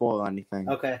don't want to spoil anything.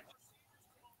 Okay.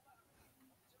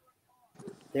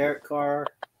 Derek Carr.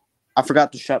 I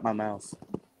forgot to shut my mouth.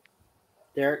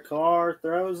 Derek Carr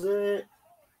throws it.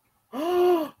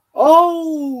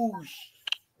 Oh!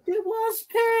 It was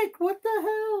picked. What the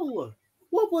hell?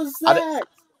 What was that?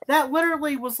 That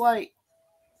literally was like.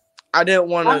 I didn't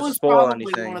want to spoil anything. That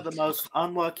was probably one of the most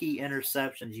unlucky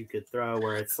interceptions you could throw,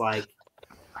 where it's like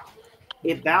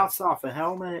it bounced off a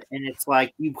helmet, and it's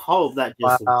like you hope that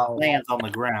just lands on the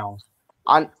ground.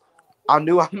 I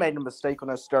knew I made a mistake when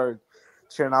I started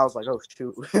cheering. I was like, "Oh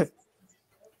shoot!"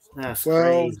 That's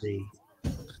crazy.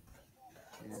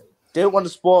 Didn't want to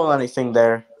spoil anything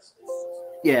there.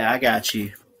 Yeah, I got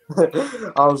you.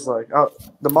 I was like, oh,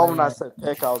 the moment I said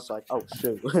pick, I was like, oh,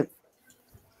 shoot.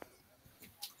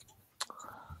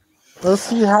 Let's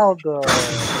see how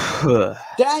the...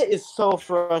 That is so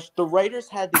frustrating. The Raiders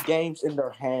had the games in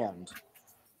their hand.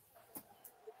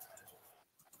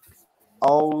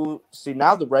 Oh, see,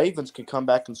 now the Ravens can come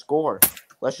back and score.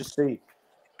 Let's just see.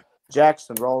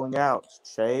 Jackson rolling out.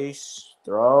 Chase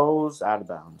throws out of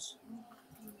bounds.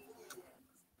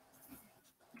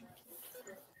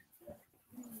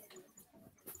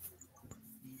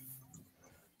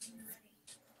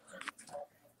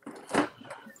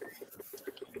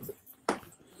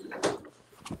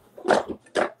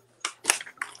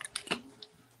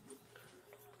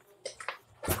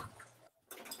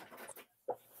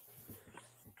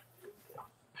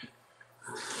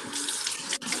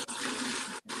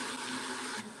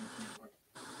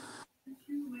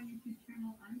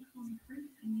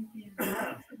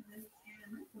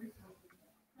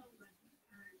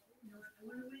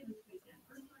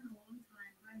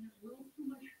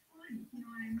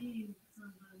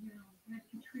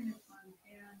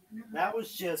 That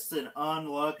was just an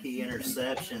unlucky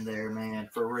interception there, man,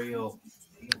 for real.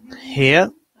 Yeah.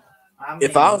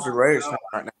 If I was a Raiders fan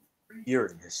right now, I'm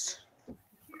furious.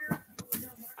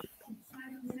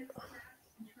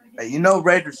 Hey, you know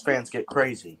Raiders fans get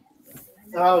crazy.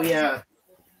 Oh, yeah.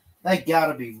 They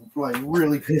gotta be, like,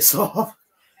 really pissed off.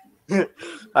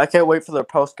 I can't wait for their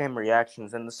post-game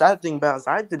reactions. And the sad thing about it is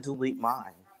I had to delete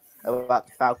mine about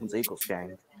the Falcons-Eagles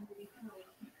game.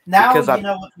 Now you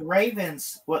know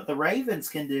what the Ravens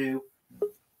can do,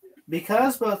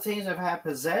 because both teams have had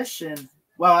possession.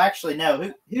 Well, actually,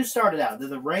 no. Who started out?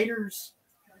 Did the Raiders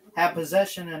have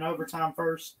possession in overtime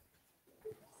first?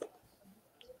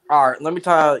 All right, let me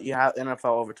tell you how NFL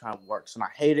overtime works, and I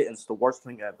hate it. And it's the worst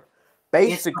thing ever.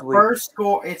 Basically, first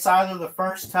score. It's either the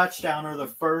first touchdown or the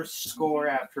first score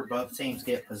after both teams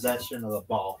get possession of the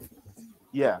ball.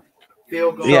 Yeah.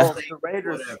 Field goal. Yeah. If the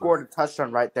Raiders scored a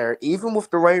touchdown right there, even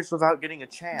with the Raiders without getting a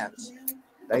chance,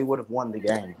 they would have won the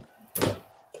game.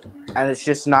 And it's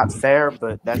just not fair,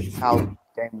 but that's just how the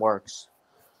game works.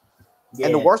 Yeah.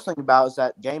 And the worst thing about it is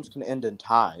that games can end in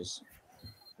ties.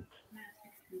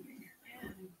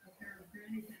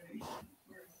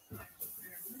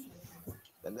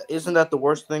 Isn't that the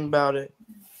worst thing about it?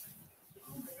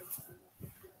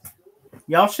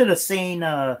 Y'all should have seen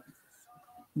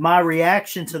my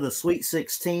reaction to the Sweet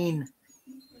 16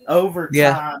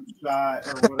 overtime shot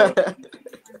or whatever.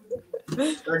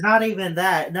 Or not even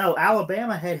that. No,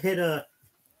 Alabama had hit a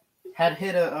game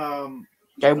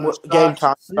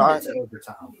time shot.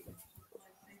 Overtime.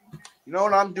 You know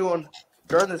what I'm doing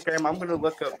during this game? I'm going to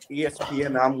look up ESPN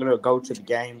and I'm going to go to the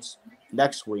games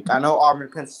next week. I know Auburn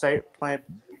and Penn State are playing,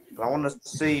 but I want to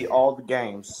see all the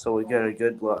games so we get a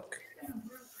good look.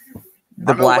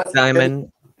 The Black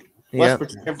Diamond. West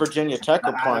Virginia and Virginia Tech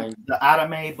are playing. The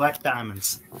Adame Black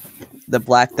Diamonds. The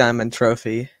Black Diamond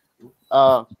Trophy.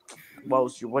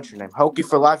 What's your name? Hokie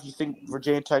for life. You think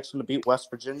Virginia Tech's going to beat West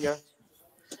Virginia?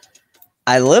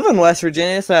 I live in West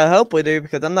Virginia, so I hope we do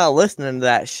because I'm not listening to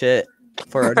that shit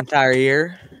for an entire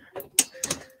year.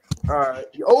 All right.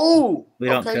 Oh, we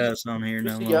don't cuss on here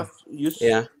no more.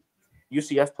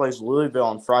 UCF plays Louisville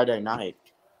on Friday night.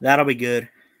 That'll be good.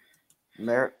 All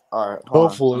right, hold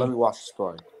hopefully. on. Let me watch the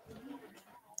story.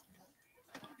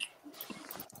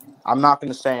 I'm not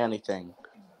going to say anything.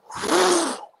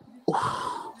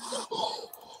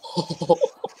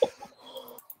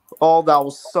 Oh, that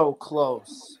was so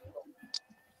close.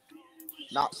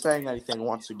 Not saying anything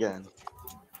once again.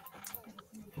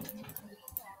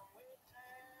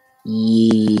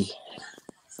 Yeah.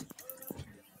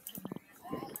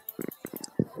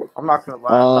 I'm not going to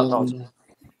lie.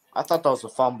 I thought that was a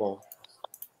fumble.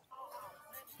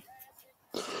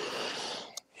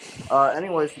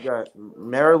 Anyways, we got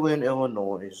Maryland,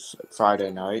 Illinois Friday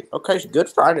night. Okay, good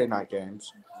Friday night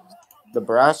games.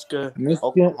 Nebraska, Michigan.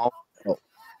 Oklahoma,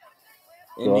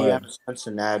 Indiana,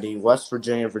 Cincinnati, West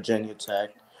Virginia, Virginia Tech.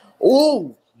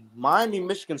 Oh, Miami,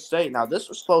 Michigan State. Now, this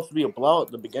was supposed to be a blowout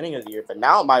at the beginning of the year, but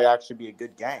now it might actually be a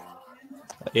good game.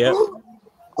 Yep.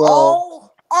 Oh,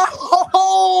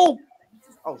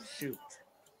 shoot.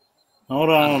 Hold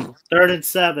on. 3rd and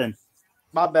 7.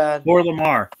 My bad. For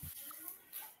Lamar.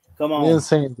 Come on. Didn't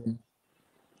say anything.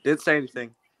 Didn't say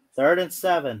anything. 3rd and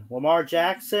 7. Lamar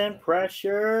Jackson,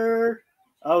 pressure.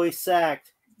 Oh, he's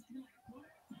sacked.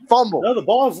 Fumble. No, the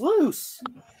ball's loose.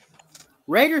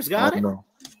 Raiders got it. No.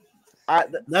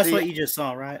 That's what you just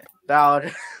saw, right?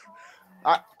 Ballard.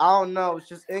 I don't know. It's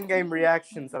just in-game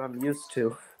reactions that I'm used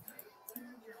to.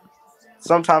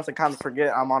 Sometimes I kind of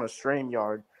forget I'm on a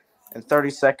StreamYard and 30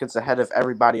 seconds ahead of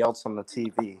everybody else on the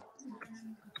TV.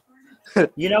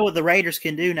 You know what the Raiders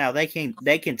can do now? They can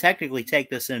technically take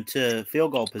this into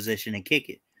field goal position and kick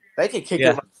it. They could kick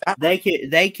it.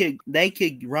 They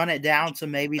could run it down to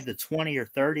maybe the 20 or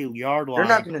 30 yard line. They're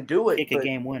not going to do it. Kick a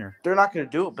game winner. They're not going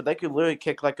to do it, but they could literally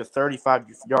kick like a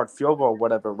 35-yard field goal or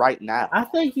whatever right now. I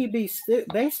think you'd be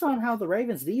based on how the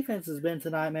Ravens' defense has been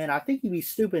tonight, man. I think you'd be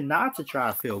stupid not to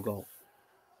try a field goal.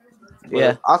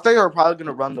 Yeah, I think they're probably going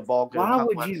to run the ball. Why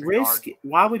would you risk it?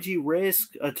 Why would you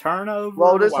risk a turnover?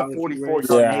 Well, it is a 44-yard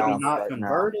maybe not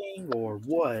converting or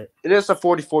what? It is a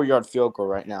 44-yard field goal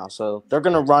right now, so they're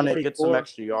going to run it, get some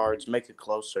extra yards, make it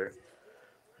closer.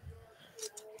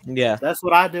 Yeah, that's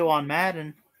what I do on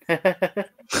Madden.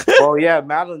 Well, yeah,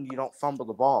 Madden, you don't fumble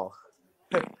the ball.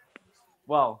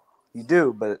 Well, you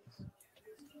do, but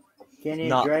Kenny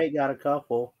and Drake got a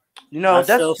couple. You know,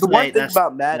 that's the one thing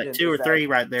about Madden. That 2 or 3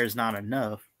 right there is not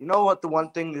enough. You know what the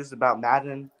one thing is about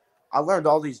Madden? I learned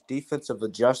all these defensive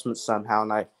adjustments somehow,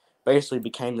 and I basically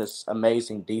became this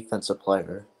amazing defensive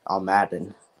player on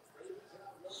Madden.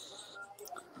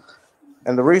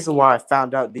 And the reason why I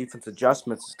found out defense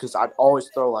adjustments is because I'd always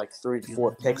throw like 3 to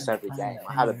 4 picks every game.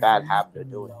 I had a bad habit of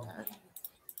doing that.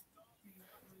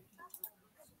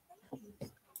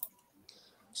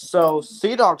 So,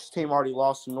 Sea-Dog's team already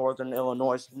lost to Northern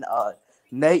Illinois.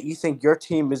 Nate, you think your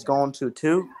team is going to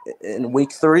 2 in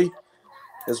week 3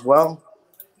 as well?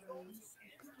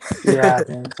 Yeah, I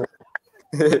think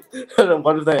so.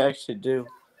 What do they actually do?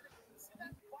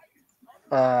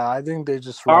 I think they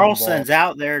just Carlson's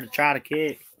out there to try to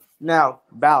kick. Now,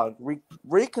 Ballard,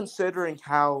 reconsidering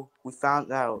how we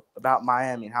found out about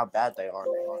Miami and how bad they are,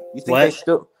 you think they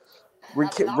still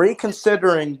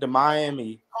reconsidering the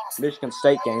Miami-Michigan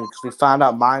State game because we found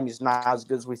out Miami's not as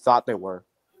good as we thought they were.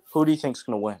 Who do you think's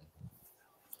going to win?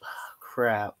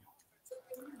 Crap.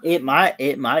 It might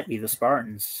be the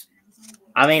Spartans.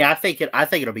 I mean, I think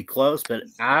it'll be close, but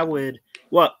I would.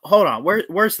 Well, hold on.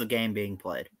 Where's the game being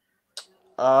played?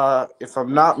 If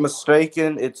I'm not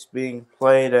mistaken, it's being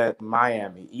played at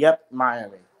Miami. Yep,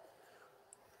 Miami.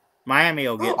 Miami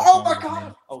will get. Oh my God!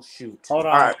 Man. Oh shoot! Hold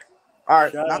on. All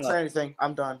right. Not saying anything.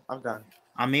 I'm done.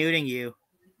 I'm muting you.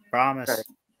 Promise. Okay.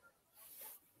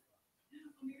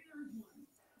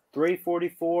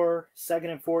 3:44, 2nd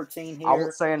and 14 here. I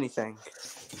won't say anything.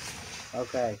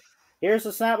 Okay. Here's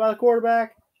the snap by the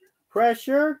quarterback.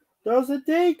 Pressure. Throws it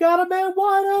deep. Got a man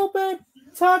wide open.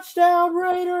 Touchdown,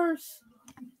 Raiders.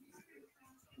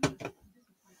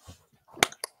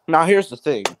 Now, here's the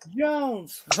thing.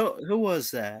 Jones. Who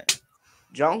was that?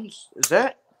 Jones? Is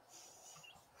that?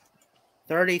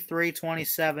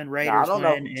 33-27 Raiders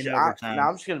win in overtime.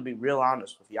 I'm just going to be real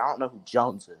honest with you. I don't know who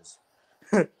Jones is.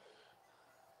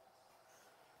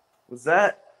 Was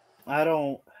that? I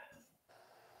don't.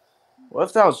 What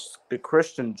if that was the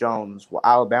Christian Jones,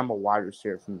 Alabama wide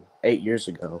receiver from 8 years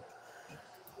ago?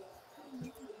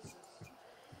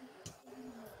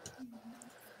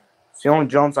 It's the only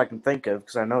Jones I can think of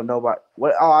because I know nobody.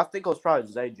 What? Oh, I think it was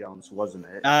probably Zay Jones, wasn't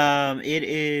it? It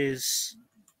is.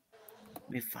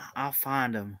 I'll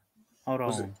find him. Hold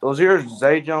on. Was it either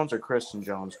Zay Jones or Christian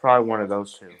Jones? Probably one of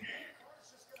those two.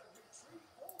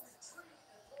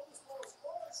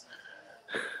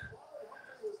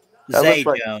 Zay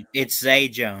Jones. It's Zay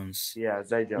Jones. Yeah,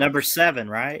 Zay Jones. Number 7,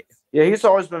 right? Yeah, he's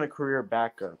always been a career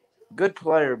backup. Good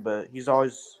player, but he's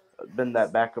always been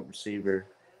that backup receiver.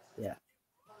 Yeah.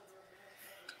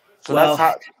 So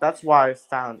that's why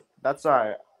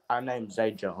I named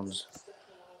Zay Jones.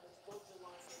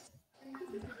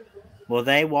 Well,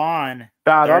 they won.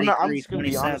 God, I'm just gonna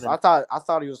be honest. I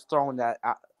thought he was throwing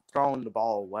the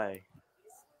ball away.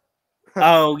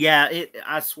 Oh yeah,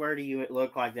 I swear to you, it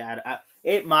looked like that.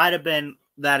 It might have been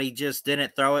that he just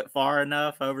didn't throw it far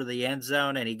enough over the end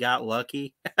zone, and he got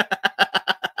lucky.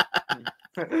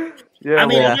 Yeah, I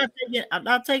mean, I'm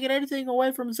not taking anything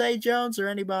away from Zay Jones or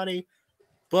anybody,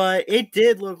 but it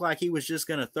did look like he was just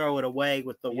going to throw it away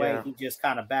with the way he just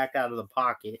kind of backed out of the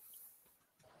pocket.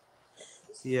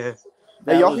 Yeah.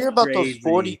 Hey, y'all hear about those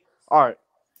 40? All right,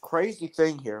 crazy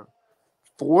thing here.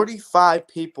 45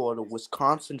 people at a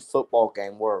Wisconsin football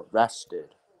game were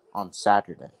arrested on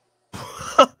Saturday.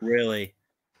 Really?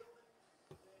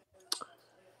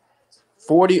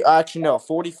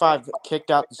 45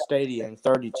 kicked out the stadium,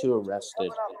 32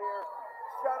 arrested.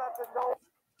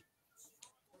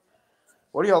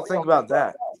 What do y'all think about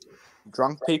that?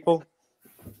 Drunk people?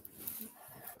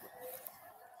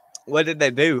 What did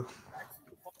they do?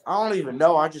 I don't even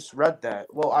know. I just read that.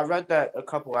 Well, I read that a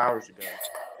couple hours ago.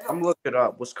 I'm looking it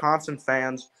up. Wisconsin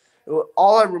fans.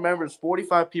 All I remember is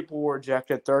 45 people were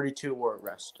ejected, 32 were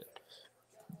arrested.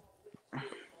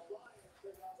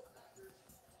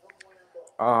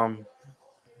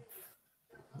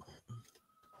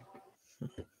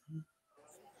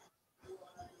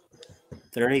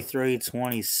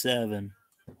 33-27.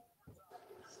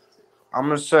 I'm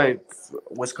gonna say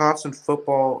Wisconsin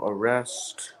football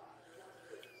arrest.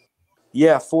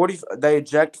 Yeah, 40. They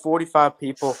eject 45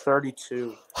 people,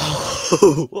 32.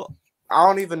 I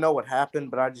don't even know what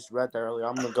happened, but I just read that earlier.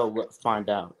 I'm gonna go find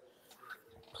out.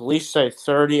 Police say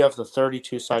 30 of the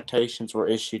 32 citations were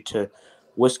issued to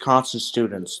Wisconsin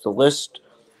students. The list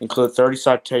includes 30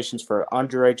 citations for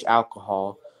underage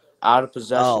alcohol, out of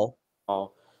possession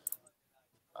alcohol,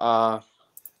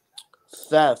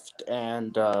 theft,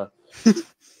 and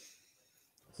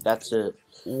that's it.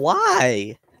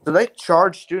 Why? Do they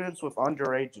charge students with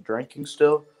underage drinking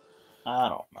still? I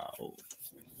don't know.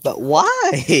 But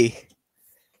why?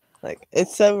 Like,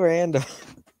 it's so random.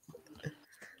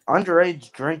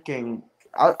 Underage drinking.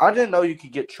 I didn't know you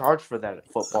could get charged for that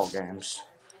at football games.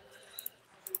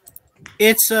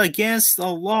 It's against the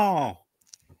law.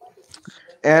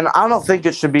 And I don't think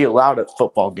it should be allowed at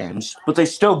football games. But they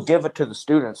still give it to the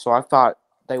students, so I thought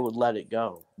they would let it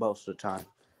go most of the time.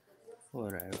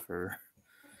 Whatever.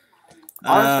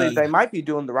 Honestly, they might be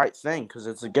doing the right thing because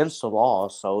it's against the law,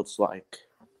 so it's like...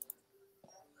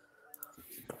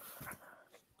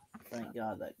 Thank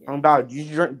God that game.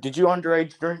 Did you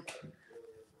underage drink?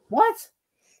 What?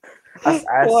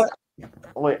 What?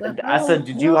 Wait, I said,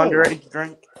 did you underage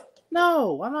drink?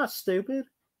 No, I'm not stupid.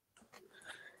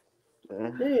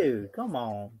 Dude, come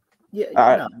on. Yeah,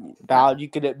 no. Ballard, you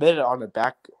could admit it on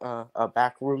a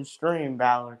backroom stream,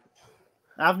 Ballard.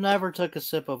 I've never took a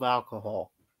sip of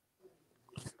alcohol.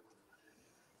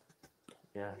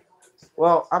 Yeah.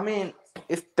 Well, I mean,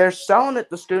 if they're selling it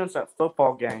to students at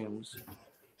football games,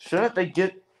 shouldn't they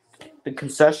get the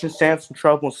concession stands in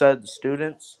trouble instead of the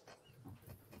students?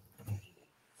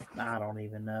 I don't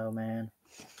even know, man.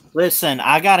 Listen,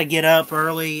 I got to get up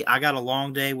early. I got a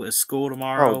long day with school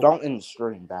tomorrow. Oh, don't end the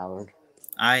stream, Ballard.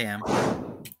 I am.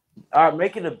 All right,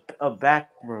 make it a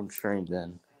backroom stream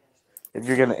then, if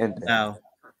you're going to end it. No.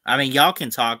 I mean, y'all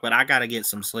can talk, but I got to get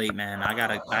some sleep, man. I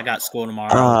got school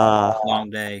tomorrow.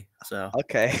 Long day, so.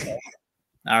 Okay.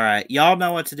 All right. Y'all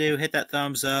know what to do. Hit that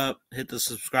thumbs up. Hit the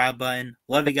subscribe button.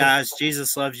 Love you guys.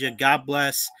 Jesus loves you. God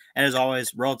bless. And as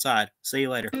always, roll tide. See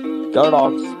you later. Go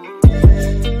Dogs.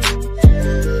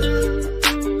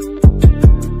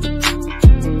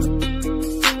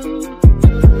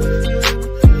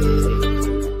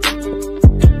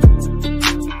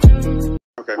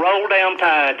 Roll down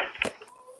tide.